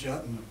 shots being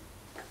shot, and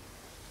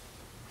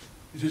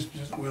it's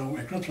just well,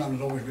 at Christmas time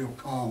it's always real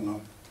calm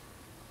though.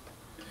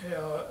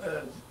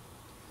 Yeah,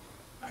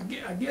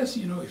 I guess,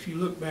 if you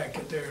look back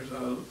at, there's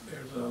a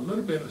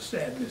little bit of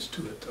sadness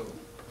to it though.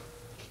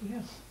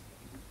 Yeah.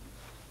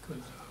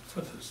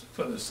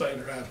 For the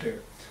sailor out there.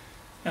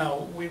 Now,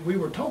 we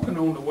were talking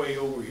on the way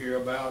over here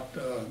about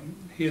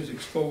his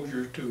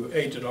exposure to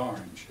Agent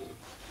Orange.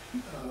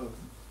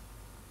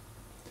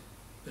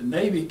 The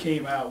Navy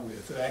came out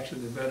with,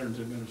 actually the Veterans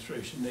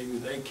Administration Navy,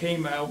 they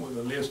came out with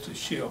a list of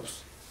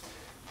ships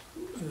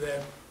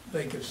that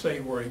they could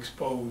say were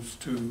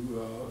exposed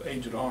to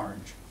Agent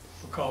Orange,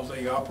 because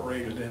they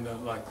operated in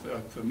like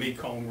the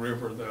Mekong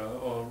River,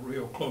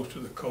 real close to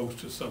the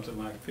coast or something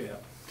like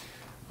that.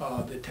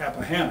 The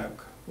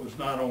Tappahannock was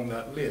not on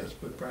that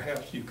list, but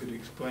perhaps you could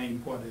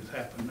explain what has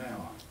happened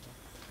now.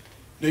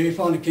 They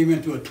finally came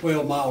into a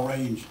 12-mile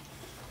range.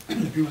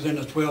 If you're within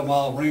a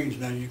 12-mile range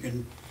now, you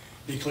can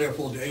declare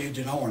for the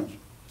Agent Orange.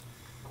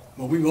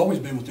 Well, we've always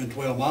been within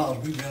 12 miles.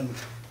 We've been,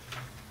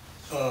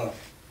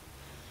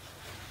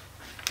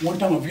 one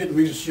time a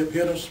Vietnamese ship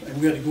hit us, and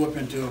we had to go up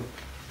into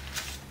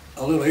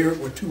a little area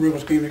where two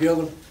rivers came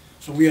together.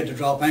 So we had to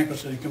drop anchor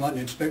so they come out and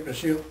inspect the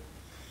ship.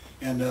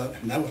 And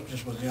that was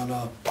just within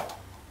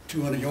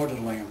 200 yards of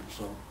the land.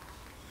 So,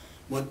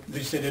 but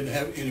they said they didn't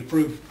have any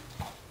proof.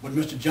 But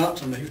Mr.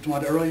 Johnson, that he was talking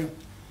about earlier,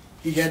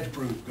 he had the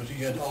proof because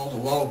he had all the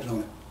logs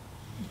on it.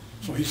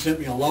 So he sent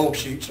me a log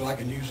sheet so I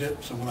can use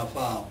it so when I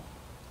file.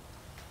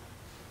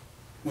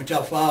 Which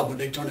I filed, but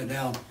they turned it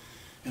down.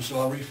 And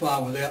so I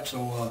refiled with that,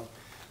 so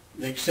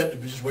they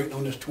accepted, we're just waiting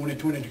on this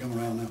 2020 to come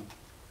around now.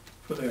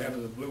 So they have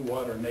the Blue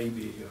Water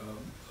Navy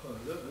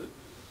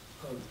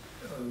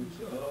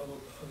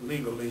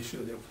legal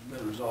issue that has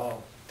been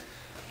resolved.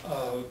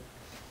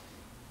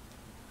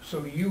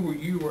 So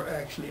you were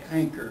actually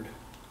anchored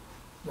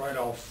right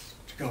off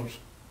The coast,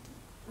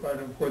 right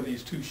up where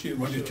these two ships.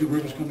 where the two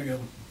rivers come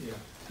together. Yeah.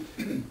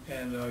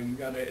 And you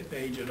got the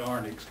Agent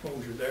Orange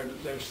exposure.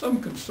 There's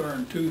some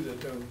concern too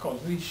that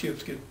because these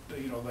ships get,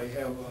 they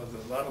have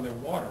a lot of their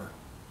water.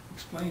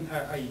 Explain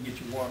how you get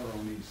your water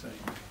on these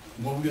things.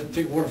 Well, we got to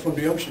take water from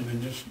the ocean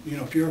and just,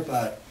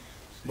 purify it.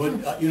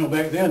 But,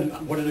 back then,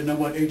 what did they know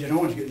about Agent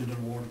Orange getting into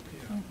the water?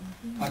 Yeah.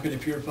 How could they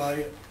purify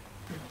it?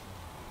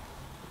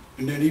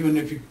 And then even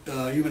if it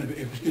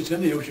gets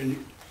in the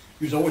ocean,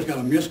 you've always got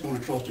a mist going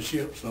across the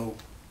ship, so.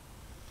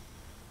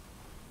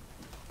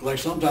 Like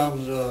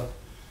sometimes,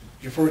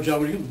 your first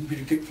job,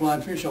 you kick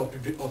flying fish off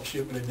the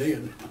ship and they're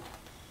dead.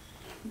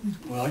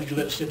 Well, I usually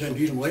let it sit there and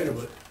use them later,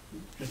 but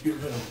just get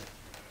rid of them.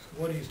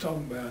 So what he's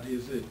talking about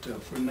is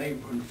that,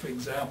 for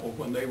example,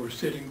 when they were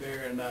sitting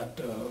there and not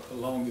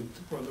along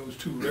where those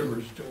two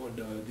rivers toward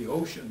the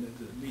ocean,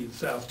 the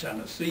South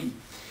China Sea,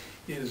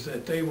 is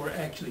that they were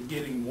actually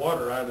getting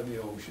water out of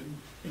the ocean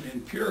and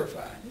then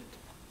purifying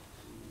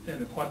it.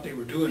 And what they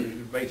were doing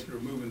is basically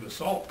removing the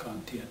salt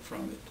content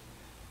from it.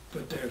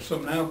 But there's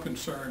some now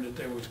concern that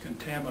there was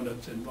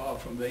contaminants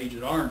involved from the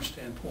Agent Orange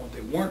standpoint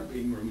that weren't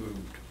being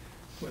removed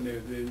when they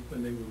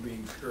were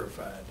being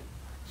purified.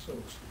 So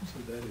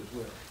that as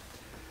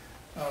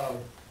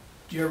well.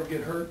 Do you ever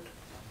get hurt?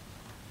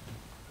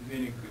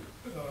 Any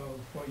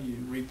while you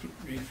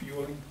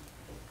refueling?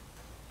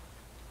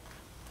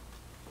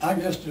 I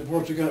guess the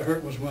worst I got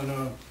hurt was when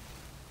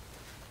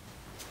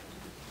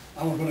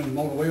I was running the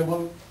motor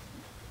whaleboat,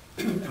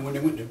 and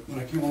when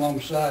I came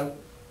alongside,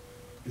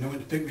 and they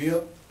went to pick me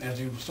up, as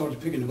they started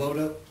picking the boat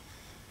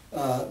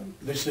up,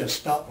 they said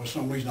stop for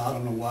some reason. I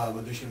don't know why,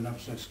 but they should have never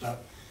said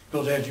stop.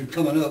 Because as you're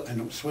coming up,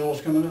 and the swell was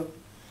coming up,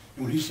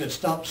 and when he said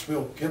stop, the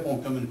swell kept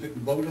on coming to pick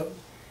the boat up,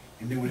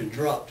 and then when it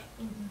dropped,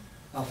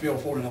 I fell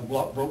forward and I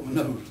broke my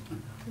nose.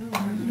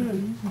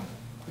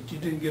 But you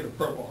didn't get a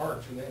Purple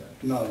Heart for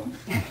that. No.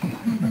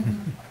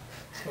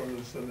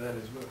 So that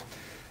is good.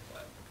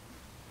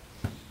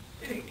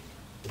 Hey,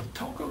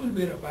 talk a little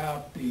bit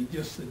about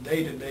just the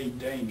day-to-day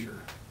danger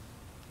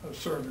of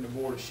serving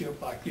aboard a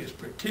ship like this,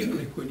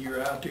 particularly when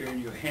you're out there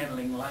and you're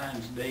handling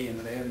lines day in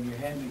and out, and you're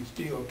handling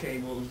steel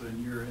cables,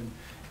 and you're in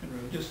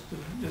just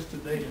the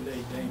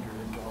day-to-day danger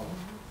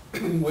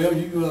involved. Well,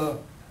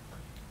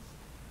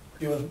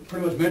 it was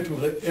pretty much meant for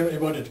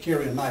everybody to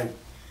carry a knife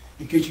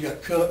in case you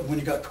got cut. When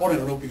you got caught in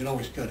a rope, you could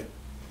always cut it.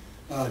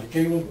 The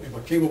cable, if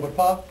a cable would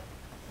pop,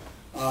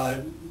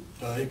 you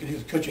could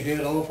either cut your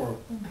head off or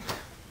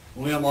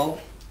limb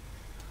off.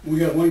 We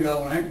got one guy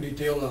on anchor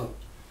detail,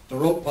 the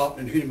rope popped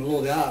and hit him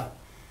below the eye,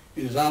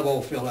 and his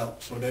eyeball fell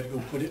out, so they had to go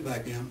put it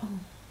back in.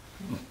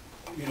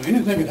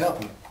 Anything could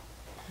happen.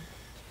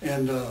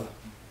 And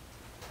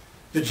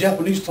the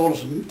Japanese taught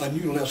us a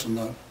new lesson,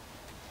 though.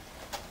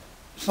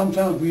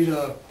 Sometimes we'd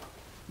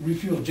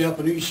refuel a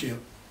Japanese ship,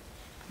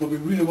 but we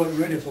really wasn't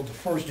ready for the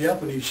first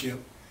Japanese ship,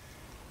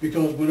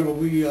 because whenever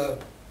we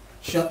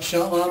shot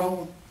line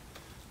over,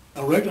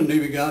 a regular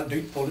Navy guy,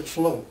 they pulled it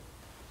slow.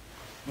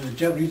 When the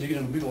Japanese, they get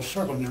in a big old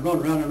circle and they run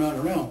around and around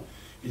and around,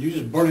 and you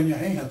just burning your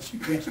hands. You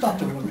can't stop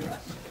them a little bit.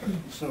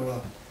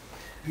 So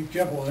be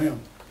careful with them.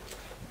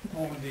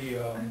 On the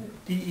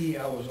DE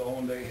I was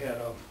on, they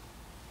had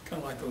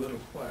kind of like a little,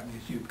 I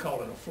guess you'd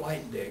call it a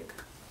flight deck.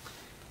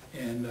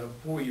 And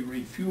before you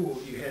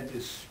refuel, you had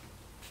this,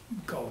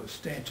 call it a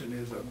stanchion,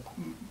 is a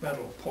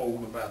metal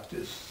pole about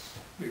this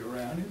big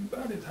around, and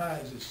about as high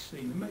as it's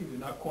seen, maybe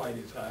not quite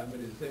as high, but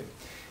it's there.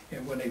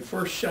 And when they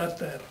first shot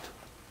that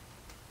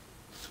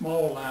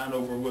small line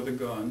over with a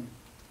gun,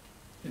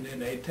 and then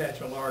they attach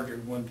a larger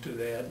one to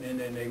that, and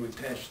then they would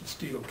attach the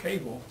steel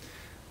cable.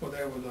 Well,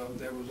 there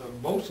was a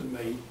bosun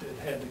mate that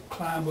had to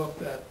climb up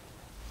that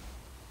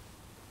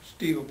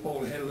steel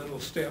pole. It had little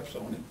steps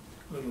on it,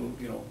 little,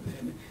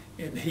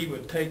 and he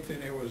would take.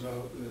 Then there was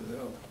a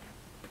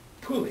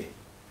pulley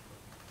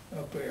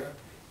up there,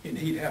 and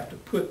he'd have to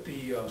put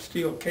the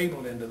steel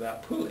cable into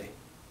that pulley.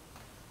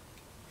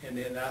 And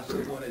then that's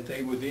the one that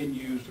they would then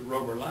use the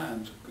rubber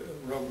lines,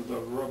 the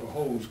rubber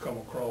hose come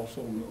across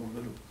on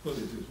little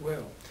pulleys as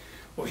well.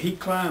 Well, he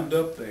climbed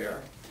up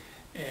there,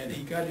 and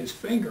he got his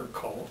finger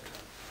caught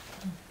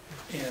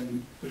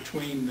in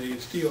between the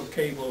steel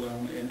cable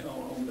and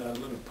on that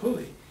little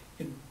pulley,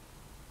 and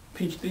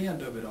pinched the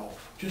end of it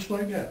off. Just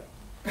like that.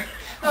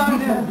 Oh,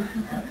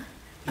 no.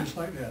 Just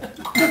like that.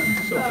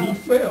 So he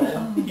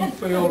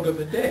fell to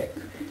the deck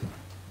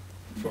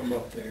from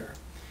up there.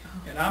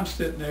 And I'm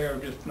sitting there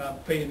just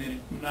not paying any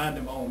mind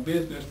to my own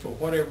business. For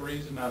whatever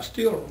reason, I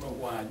still don't know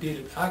why I did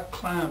it. I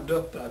climbed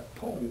up that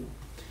pole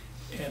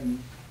and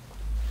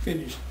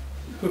finished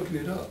hooking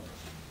it up.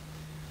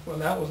 Well,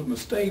 that was a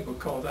mistake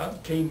because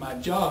that became my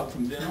job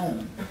from then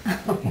on.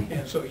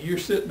 And so you're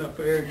sitting up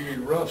there and you're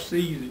in rough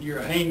seas and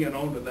you're hanging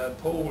onto that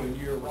pole and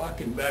you're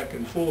rocking back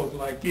and forth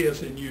like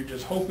this, and you're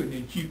just hoping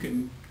that you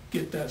can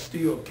get that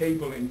steel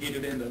cable and get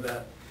it into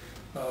that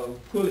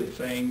pulley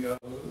thing,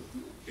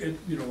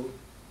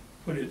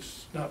 when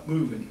it's not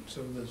moving.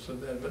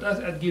 But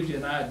that gives you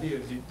an idea.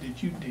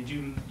 Did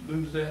you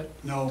lose that?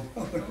 No,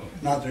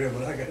 not there,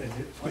 but I got it.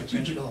 But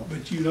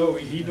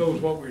he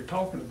knows what we're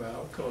talking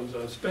about, because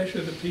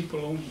especially the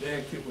people on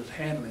deck that was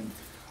handling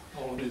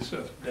all of this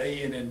stuff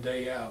day in and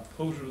day out,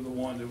 those are the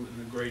ones that were in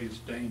the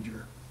greatest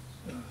danger.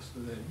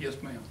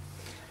 Yes, ma'am.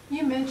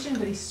 You mentioned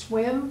a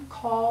swim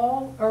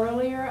call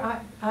earlier.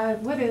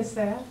 What is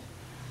that?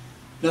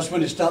 That's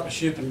when they stop the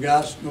ship and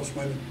guys go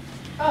swimming.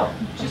 Oh,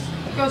 just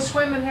go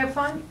swim and have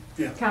fun?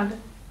 Yeah. Kinda.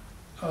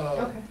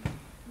 Okay.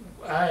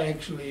 I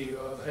actually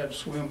had a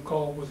swim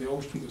call where the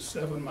ocean was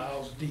 7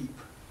 miles deep.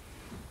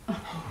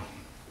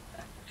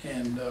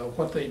 And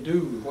what they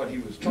do, what he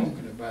was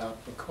talking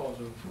about, because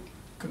of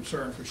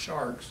concern for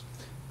sharks,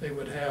 they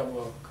would have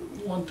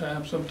one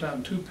time,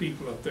 sometime 2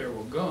 people up there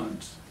with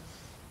guns.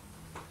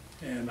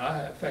 And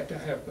I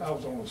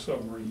was on a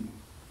submarine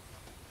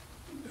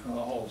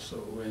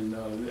also, and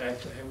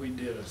actually we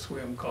did a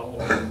swim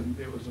call, and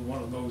it was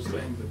one of those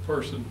things,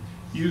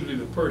 usually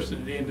the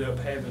person that ended up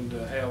having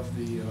to have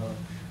the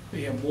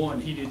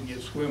M1, he didn't get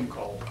swim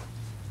call.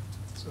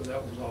 So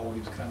that was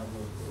always kind of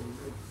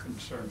a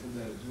concern for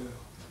that as well.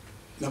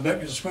 Now back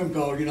to the swim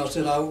call, I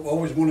said I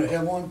always wanted to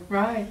have one.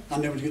 Right. I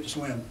never get to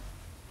swim.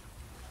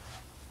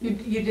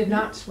 You did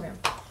not swim?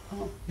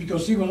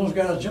 Because see, when those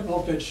guys jumped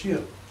off that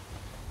ship,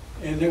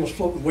 and they was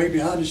floating way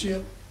behind the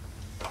ship,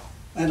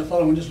 I had to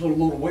follow in this little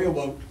motor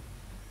whaleboat.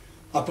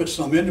 I put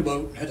some in the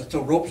boat, had to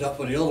throw ropes out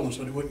for the other one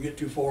so they wouldn't get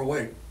too far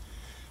away.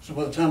 So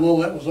by the time all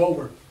that was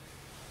over,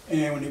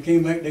 and when they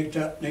came back, they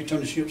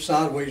turned the ship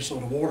sideways so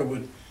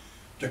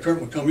the current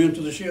would come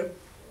into the ship,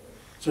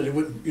 so they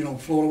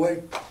wouldn't, float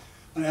away.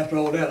 And after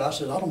all that, I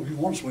said, I don't even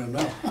want to swim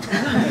now.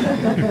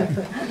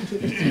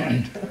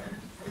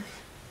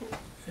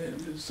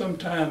 And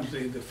sometimes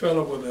the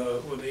fellow with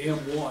the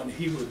M1,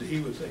 he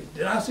would say,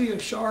 "Did I see a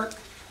shark?"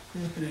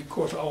 And of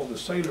course, all the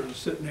sailors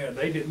sitting there,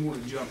 they didn't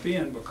want to jump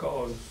in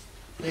because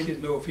they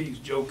didn't know if he's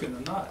joking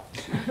or not.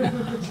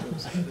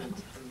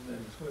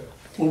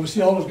 Well, we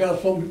see all those guys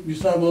floating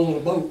beside my little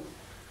boat.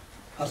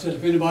 I said,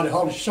 if anybody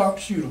hollers shark,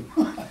 shoot them.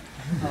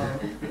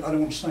 I don't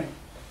want to sink.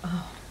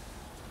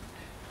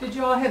 Did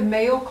you all have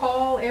mail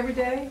call every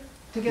day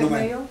to get No,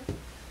 ma'am. mail?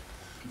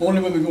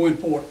 Only when we go in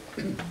port.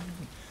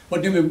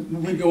 But then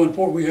when we go in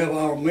port, we have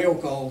our mail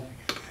call.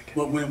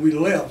 But when we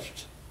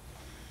left,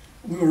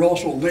 we were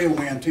also a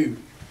mailman too,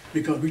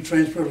 because we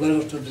transferred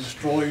letters to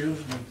destroyers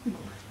and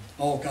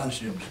all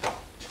kinds of ships.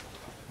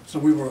 So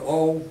we were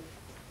all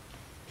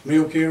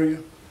mail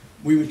carrier.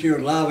 We would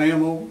carry live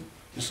ammo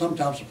and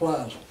sometimes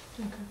supplies.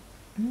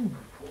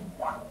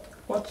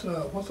 What's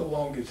the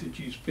longest that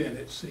you spent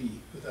at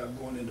sea without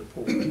going into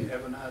port? Do you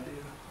have an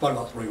idea? Probably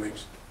about 3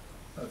 weeks.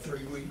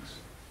 3 weeks?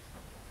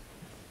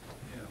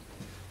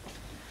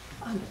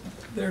 Yeah.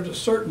 There's a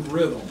certain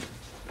rhythm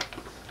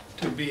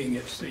to being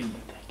at sea.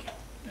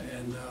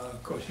 And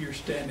of course, you're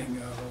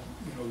standing,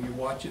 your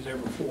watch is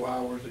every 4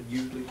 hours, and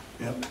usually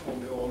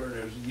on the order,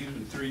 there's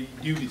usually 3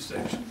 duty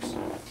sections.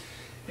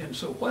 And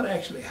so what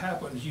actually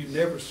happens, you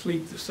never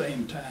sleep the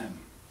same time.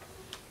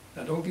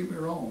 Now, don't get me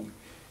wrong.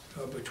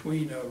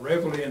 Between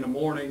reveille in the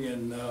morning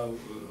and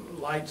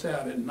lights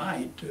out at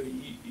night,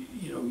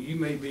 you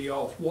may be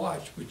off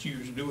watch, but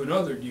you're doing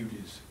other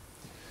duties.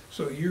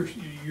 So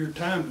your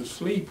time to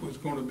sleep was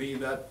going to be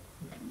that,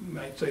 you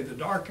might say, the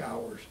dark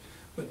hours.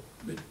 But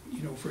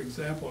for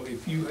example,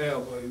 if you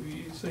have,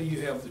 say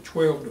you have the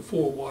 12 to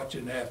 4 watch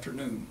in the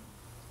afternoon,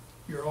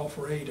 you're off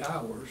for 8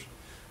 hours.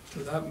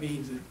 So that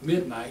means at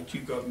midnight,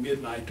 you got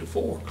midnight to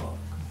 4 o'clock.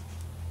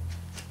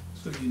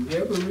 So you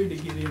never really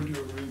get into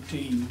a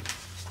routine,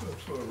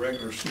 a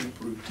regular sleep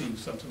routine,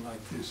 something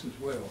like this as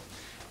well.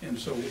 And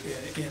so,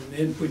 and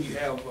then when you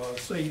have,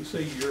 say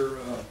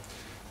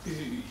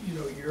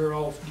you're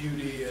off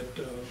duty at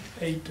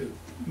 8 to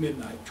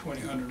midnight,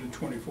 2000 to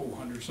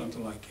 2400,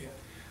 something like that.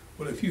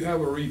 Well, if you have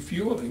a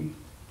refueling,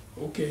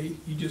 okay,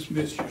 you just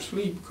miss your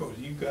sleep because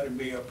you got to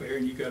be up there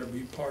and you got to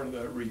be part of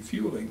that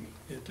refueling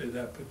at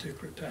that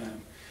particular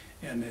time.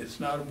 And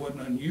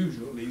wasn't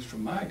unusual, at least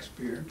from my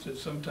experience, that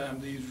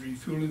sometimes these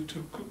refueling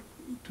took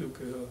 2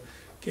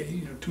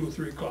 or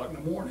 3 o'clock in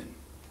the morning.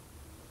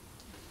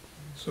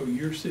 So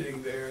you're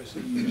sitting there,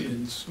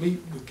 and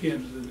sleep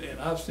begins, and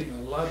I've seen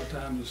a lot of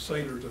times the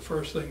sailors, the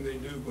first thing they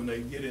do when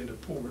they get into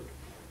port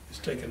is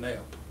take a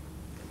nap.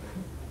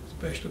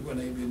 especially when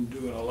they've been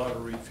doing a lot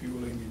of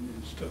refueling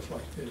and stuff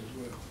like that as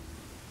well.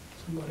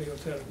 Somebody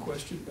else had a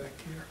question back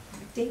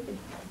here?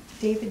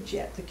 David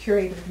Jett, the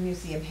curator of the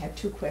museum, had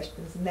 2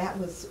 questions, and that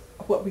was,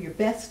 what were your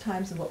best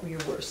times and what were your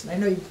worst? And I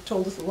know you've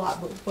told us a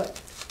lot, but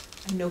what,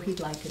 I know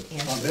he'd like an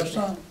answer. My best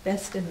time?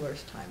 Best and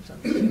worst times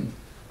on the ship.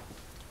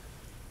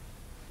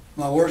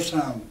 My worst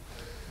time,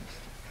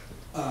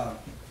 I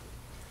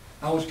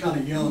was kind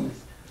of young,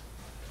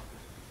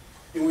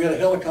 and we had a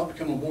helicopter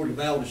come aboard the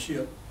bow of the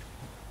ship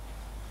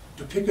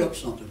to pick up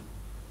something.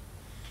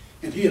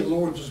 And he had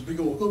lowered this big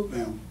old hook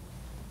down.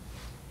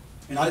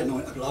 And I didn't know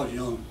it because I was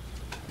young,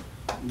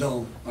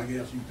 dumb, I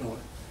guess you'd call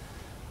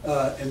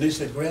it. And they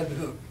said, grab the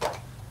hook.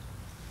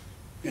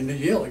 And they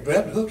yelled,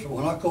 grab the hook. So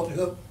when I caught the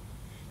hook,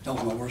 that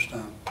was my worst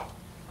time.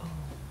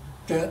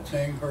 That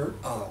thing hurt,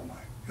 oh my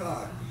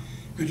God.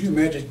 Could you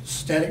imagine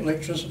static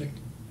electricity?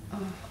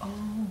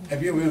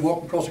 Have you ever been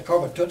walking across a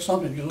carpet, touch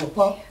something, and you get a little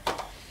pop?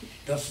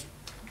 That's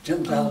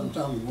 10,000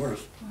 times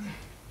worse.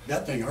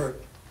 That thing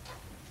hurt.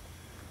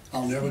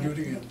 I'll never do it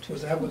again.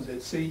 Was that was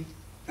at sea?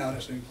 Out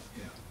at sea.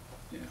 Yeah,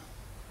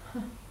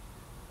 yeah.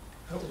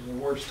 That was the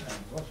worst time.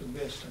 What's the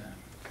best time?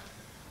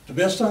 The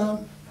best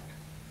time,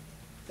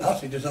 I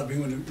say just not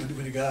being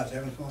with the guys,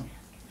 having fun.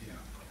 Yeah.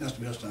 That's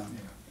the best time.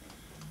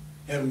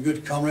 Yeah. Having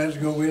good comrades to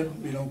go with,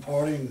 you know,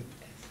 party and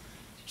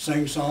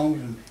sing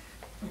songs and,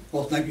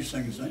 well, thank you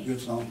singing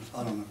good songs.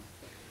 I don't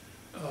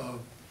know.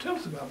 Tell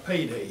us about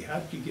payday. How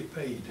did you get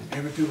paid?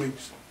 Every 2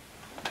 weeks.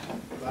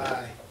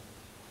 By,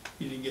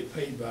 you didn't get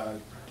paid by,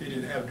 they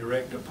didn't have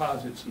direct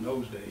deposits in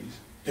those days.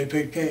 They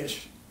paid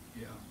cash.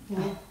 Yeah.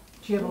 Yeah.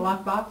 Do you have a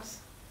lockbox?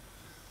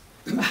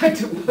 No,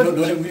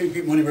 we didn't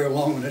keep money very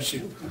long on that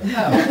ship.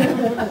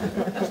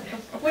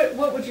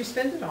 What would you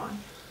spend it on?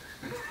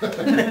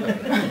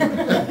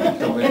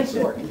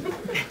 Import.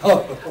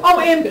 Oh,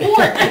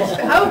 import.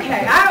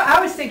 Okay, I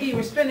was thinking you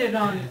were spending it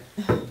on,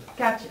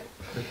 gotcha.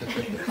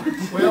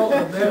 Well,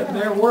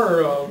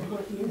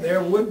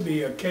 there would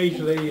be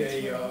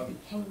occasionally a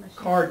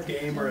card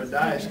game or a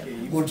dice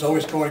game. Well, it's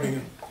always card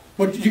game.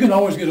 But you can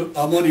always get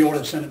a money order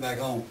and send it back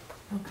home.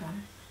 Okay,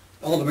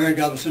 All the married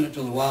guys would send it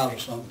to the wives or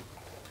something.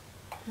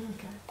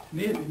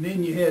 okay. And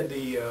then you had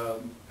the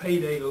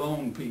payday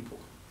loan people.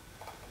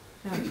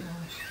 Oh,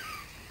 gosh.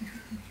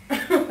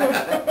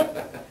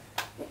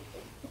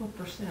 What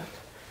percent?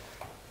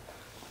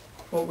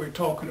 What we're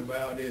talking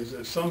about is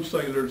that some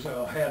sailors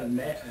had a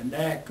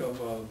knack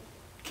of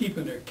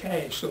keeping their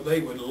cash, so they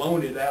would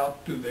loan it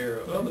out to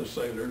their other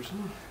sailors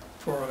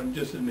for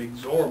just an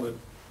exorbitant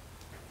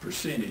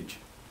percentage.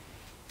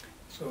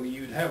 So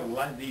you'd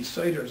have these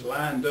sailors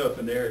lined up,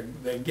 and they're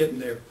getting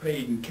their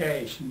paid in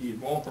cash, and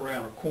you'd walk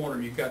around a corner,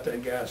 and you got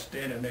that guy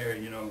standing there,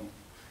 you know,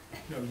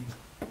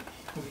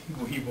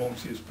 he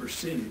wants his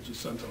percentage or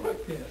something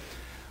like that.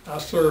 I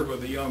served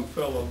with a young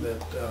fellow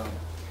that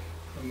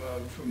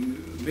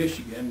from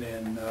Michigan,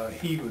 and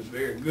he was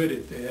very good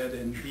at that,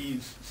 and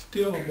he's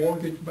still a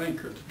mortgage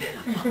banker today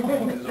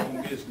on his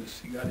own business.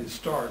 He got his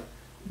start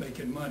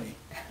making money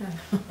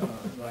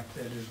like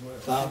that as well.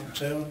 5 for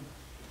 7,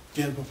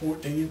 10 for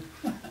 14.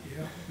 Yeah.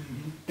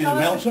 Mm-hmm. And it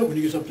mounts up when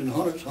you get up to the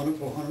hundreds, 100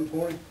 for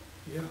 140.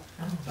 Yeah.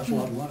 That's a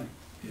lot of money.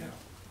 Yeah.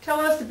 Tell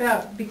us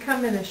about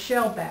becoming a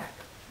shellback.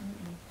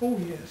 Oh,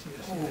 yes,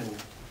 yes,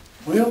 yes.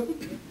 Well,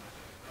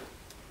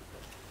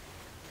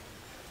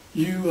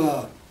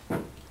 you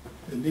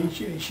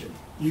Initiation.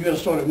 you got to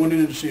start at one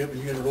end of the ship,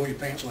 and you got to roll your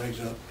pants legs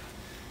up,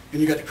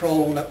 and you got to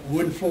crawl on that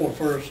wooden floor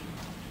first,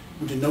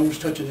 with your nose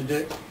touching the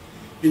deck.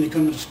 Then you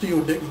come to the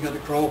steel deck, and you got to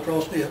crawl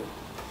across it,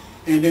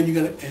 and then you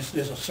got to,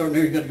 there's a certain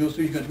area you got to go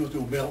through. You got to go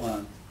through a belt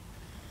line.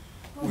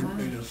 Oh, wow.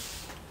 They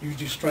just use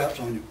these straps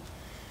on you.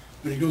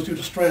 When you go through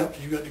the straps,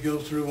 you got to go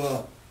through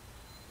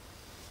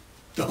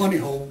the honey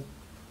hole.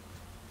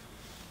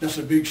 That's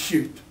a big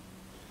chute.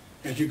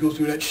 As you go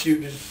through that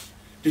chute,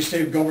 they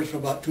save garbage for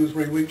about 2 or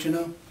 3 weeks, you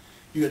know.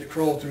 You got to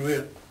crawl through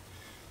it.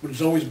 But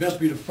it's always best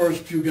to be the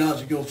first few guys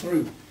to go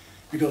through,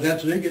 because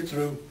after they get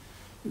through,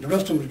 the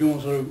rest of them is going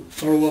through,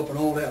 throw up and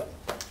all that.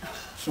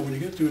 So when you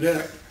get through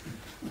that,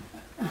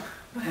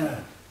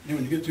 then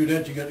when you get through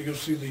that, you got to go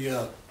see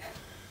the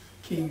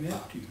King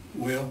Neptune.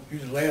 well,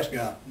 he's the last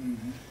guy.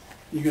 Mm-hmm.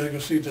 You got to go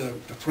see the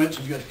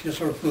princess. You got to kiss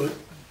her foot,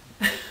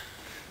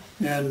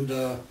 and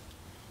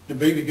the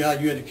baby guy,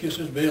 you had to kiss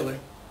his belly.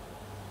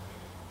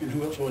 And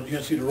who else was it? You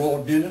had to see the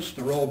royal dentist,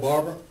 the royal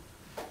barber,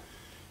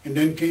 and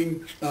then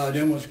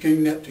was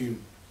King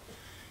Neptune.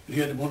 And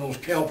he had one of those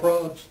cow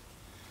prods,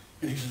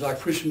 and he says, "I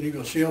christened you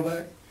a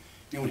shellback."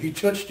 And when he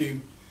touched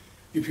you,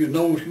 if your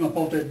nose came up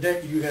off that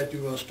deck, you had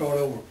to start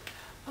over.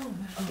 Oh,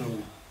 no.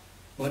 So,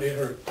 but it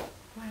hurt.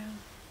 Wow.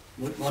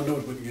 But my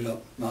nose wouldn't get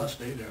up. No, I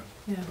stayed there.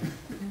 Yeah.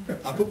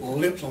 I put my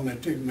lips on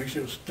that too to make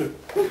sure it stuck.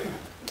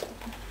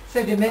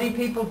 So do many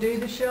people do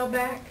the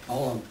shellback?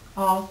 All of them.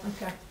 All,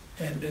 okay.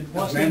 And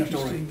what's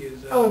mandatory. interesting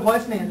is... Oh, it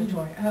was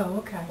mandatory. Oh,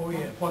 okay. Oh,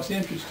 yeah. What's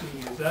interesting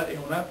is that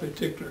on that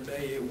particular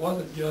day, it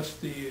wasn't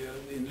just the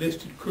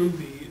enlisted crew,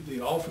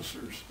 the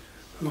officers,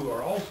 who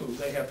are also,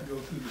 they have to go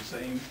through the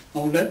same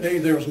On that day,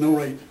 there was no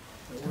rate.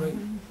 rate.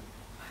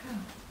 Wow.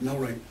 No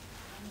rate.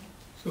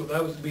 So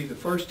that would be the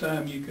first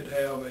time you could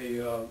have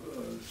a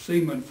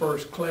seaman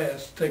first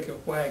class take a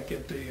whack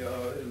at the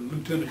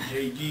Lieutenant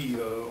JG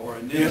or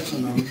a Yes,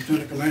 Nelson. and the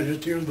lieutenant commander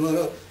just tears blood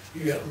up.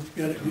 You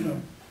got it, you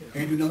know,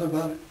 can't do nothing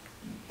about it.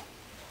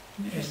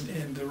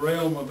 And the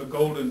realm of the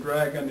Golden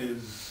Dragon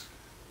is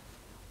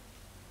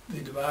the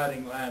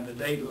dividing line, the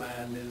date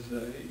line is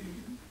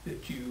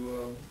that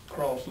you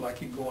cross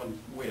like you're going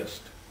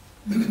west,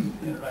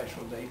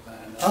 international date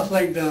line. I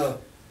think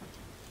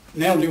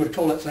now they would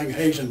call that thing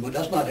hazing, but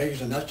that's not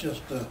hazing, that's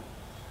just,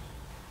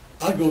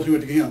 I'd go through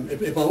it again.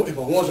 If I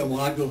wasn't one,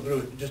 I'd go through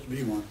it just to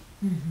be one.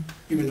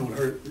 Even though it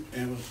hurt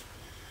and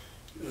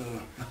it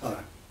was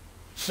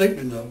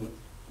sickening though, but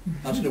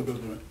I'd still go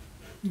through it.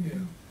 Yeah.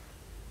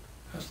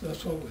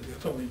 That's what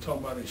when you talk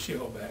about a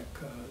shellback,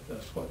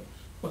 that's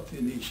what the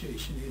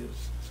initiation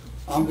is.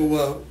 So, I'm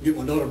gonna get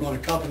my daughter to run a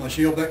copy of my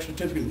shellback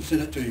certificate and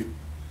send it to you.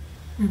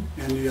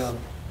 And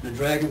the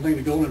dragon thing,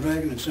 the golden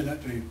dragon, and send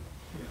that to you.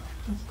 yeah.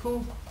 That's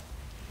cool.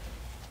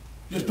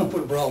 Just don't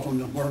put bras on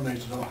the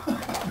mermaids at all.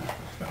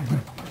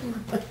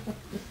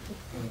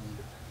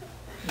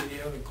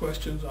 Any other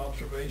questions,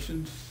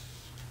 observations?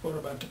 What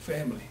about the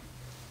family?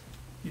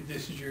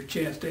 This is your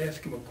chance to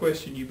ask them a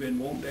question you've been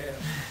wanting to ask.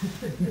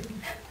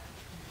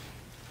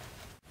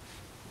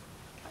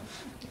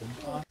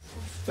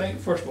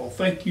 First of all,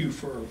 thank you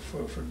for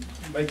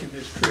making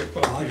this trip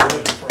up here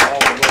and for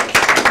all of us.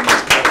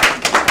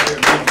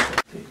 Very meaningful.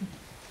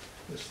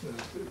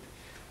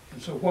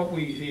 And so what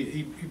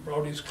he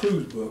brought his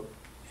cruise book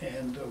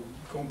and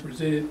going to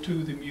present it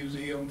to the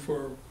museum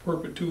for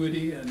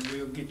perpetuity, and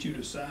we'll get you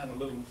to sign a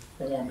little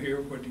form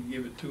here where to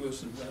give it to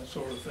us and that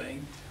sort of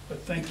thing. But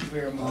thank you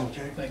very much.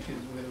 Okay. Thank you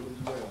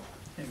as well.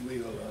 And we'll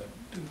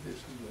do this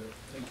as well.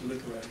 Thank you.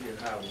 Look right here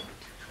at Howard.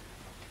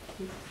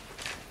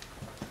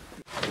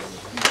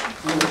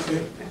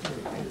 Okay.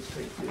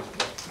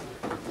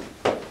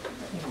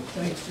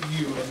 Thanks to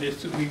you. And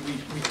this,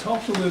 we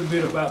talked a little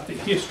bit about the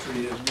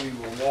history as we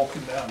were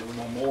walking down to the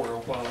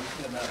memorial while,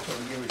 and I sort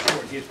of give a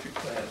short history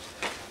class.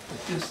 But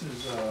this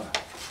is a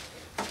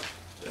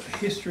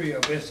history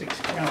of Essex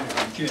County,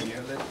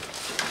 Virginia,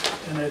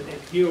 and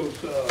it gives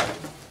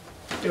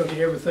tells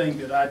you everything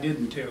that I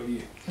didn't tell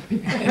you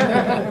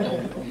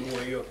on the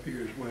way up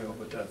here as well.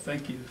 But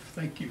thank you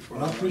for.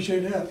 Well, I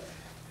appreciate that.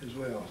 As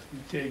well.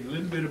 He'll tell you a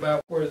little bit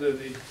about where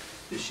the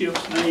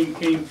ship's name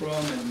came from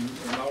and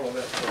all of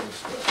that sort of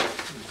stuff.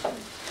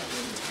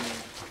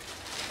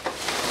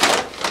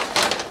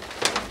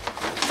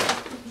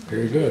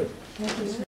 Very good.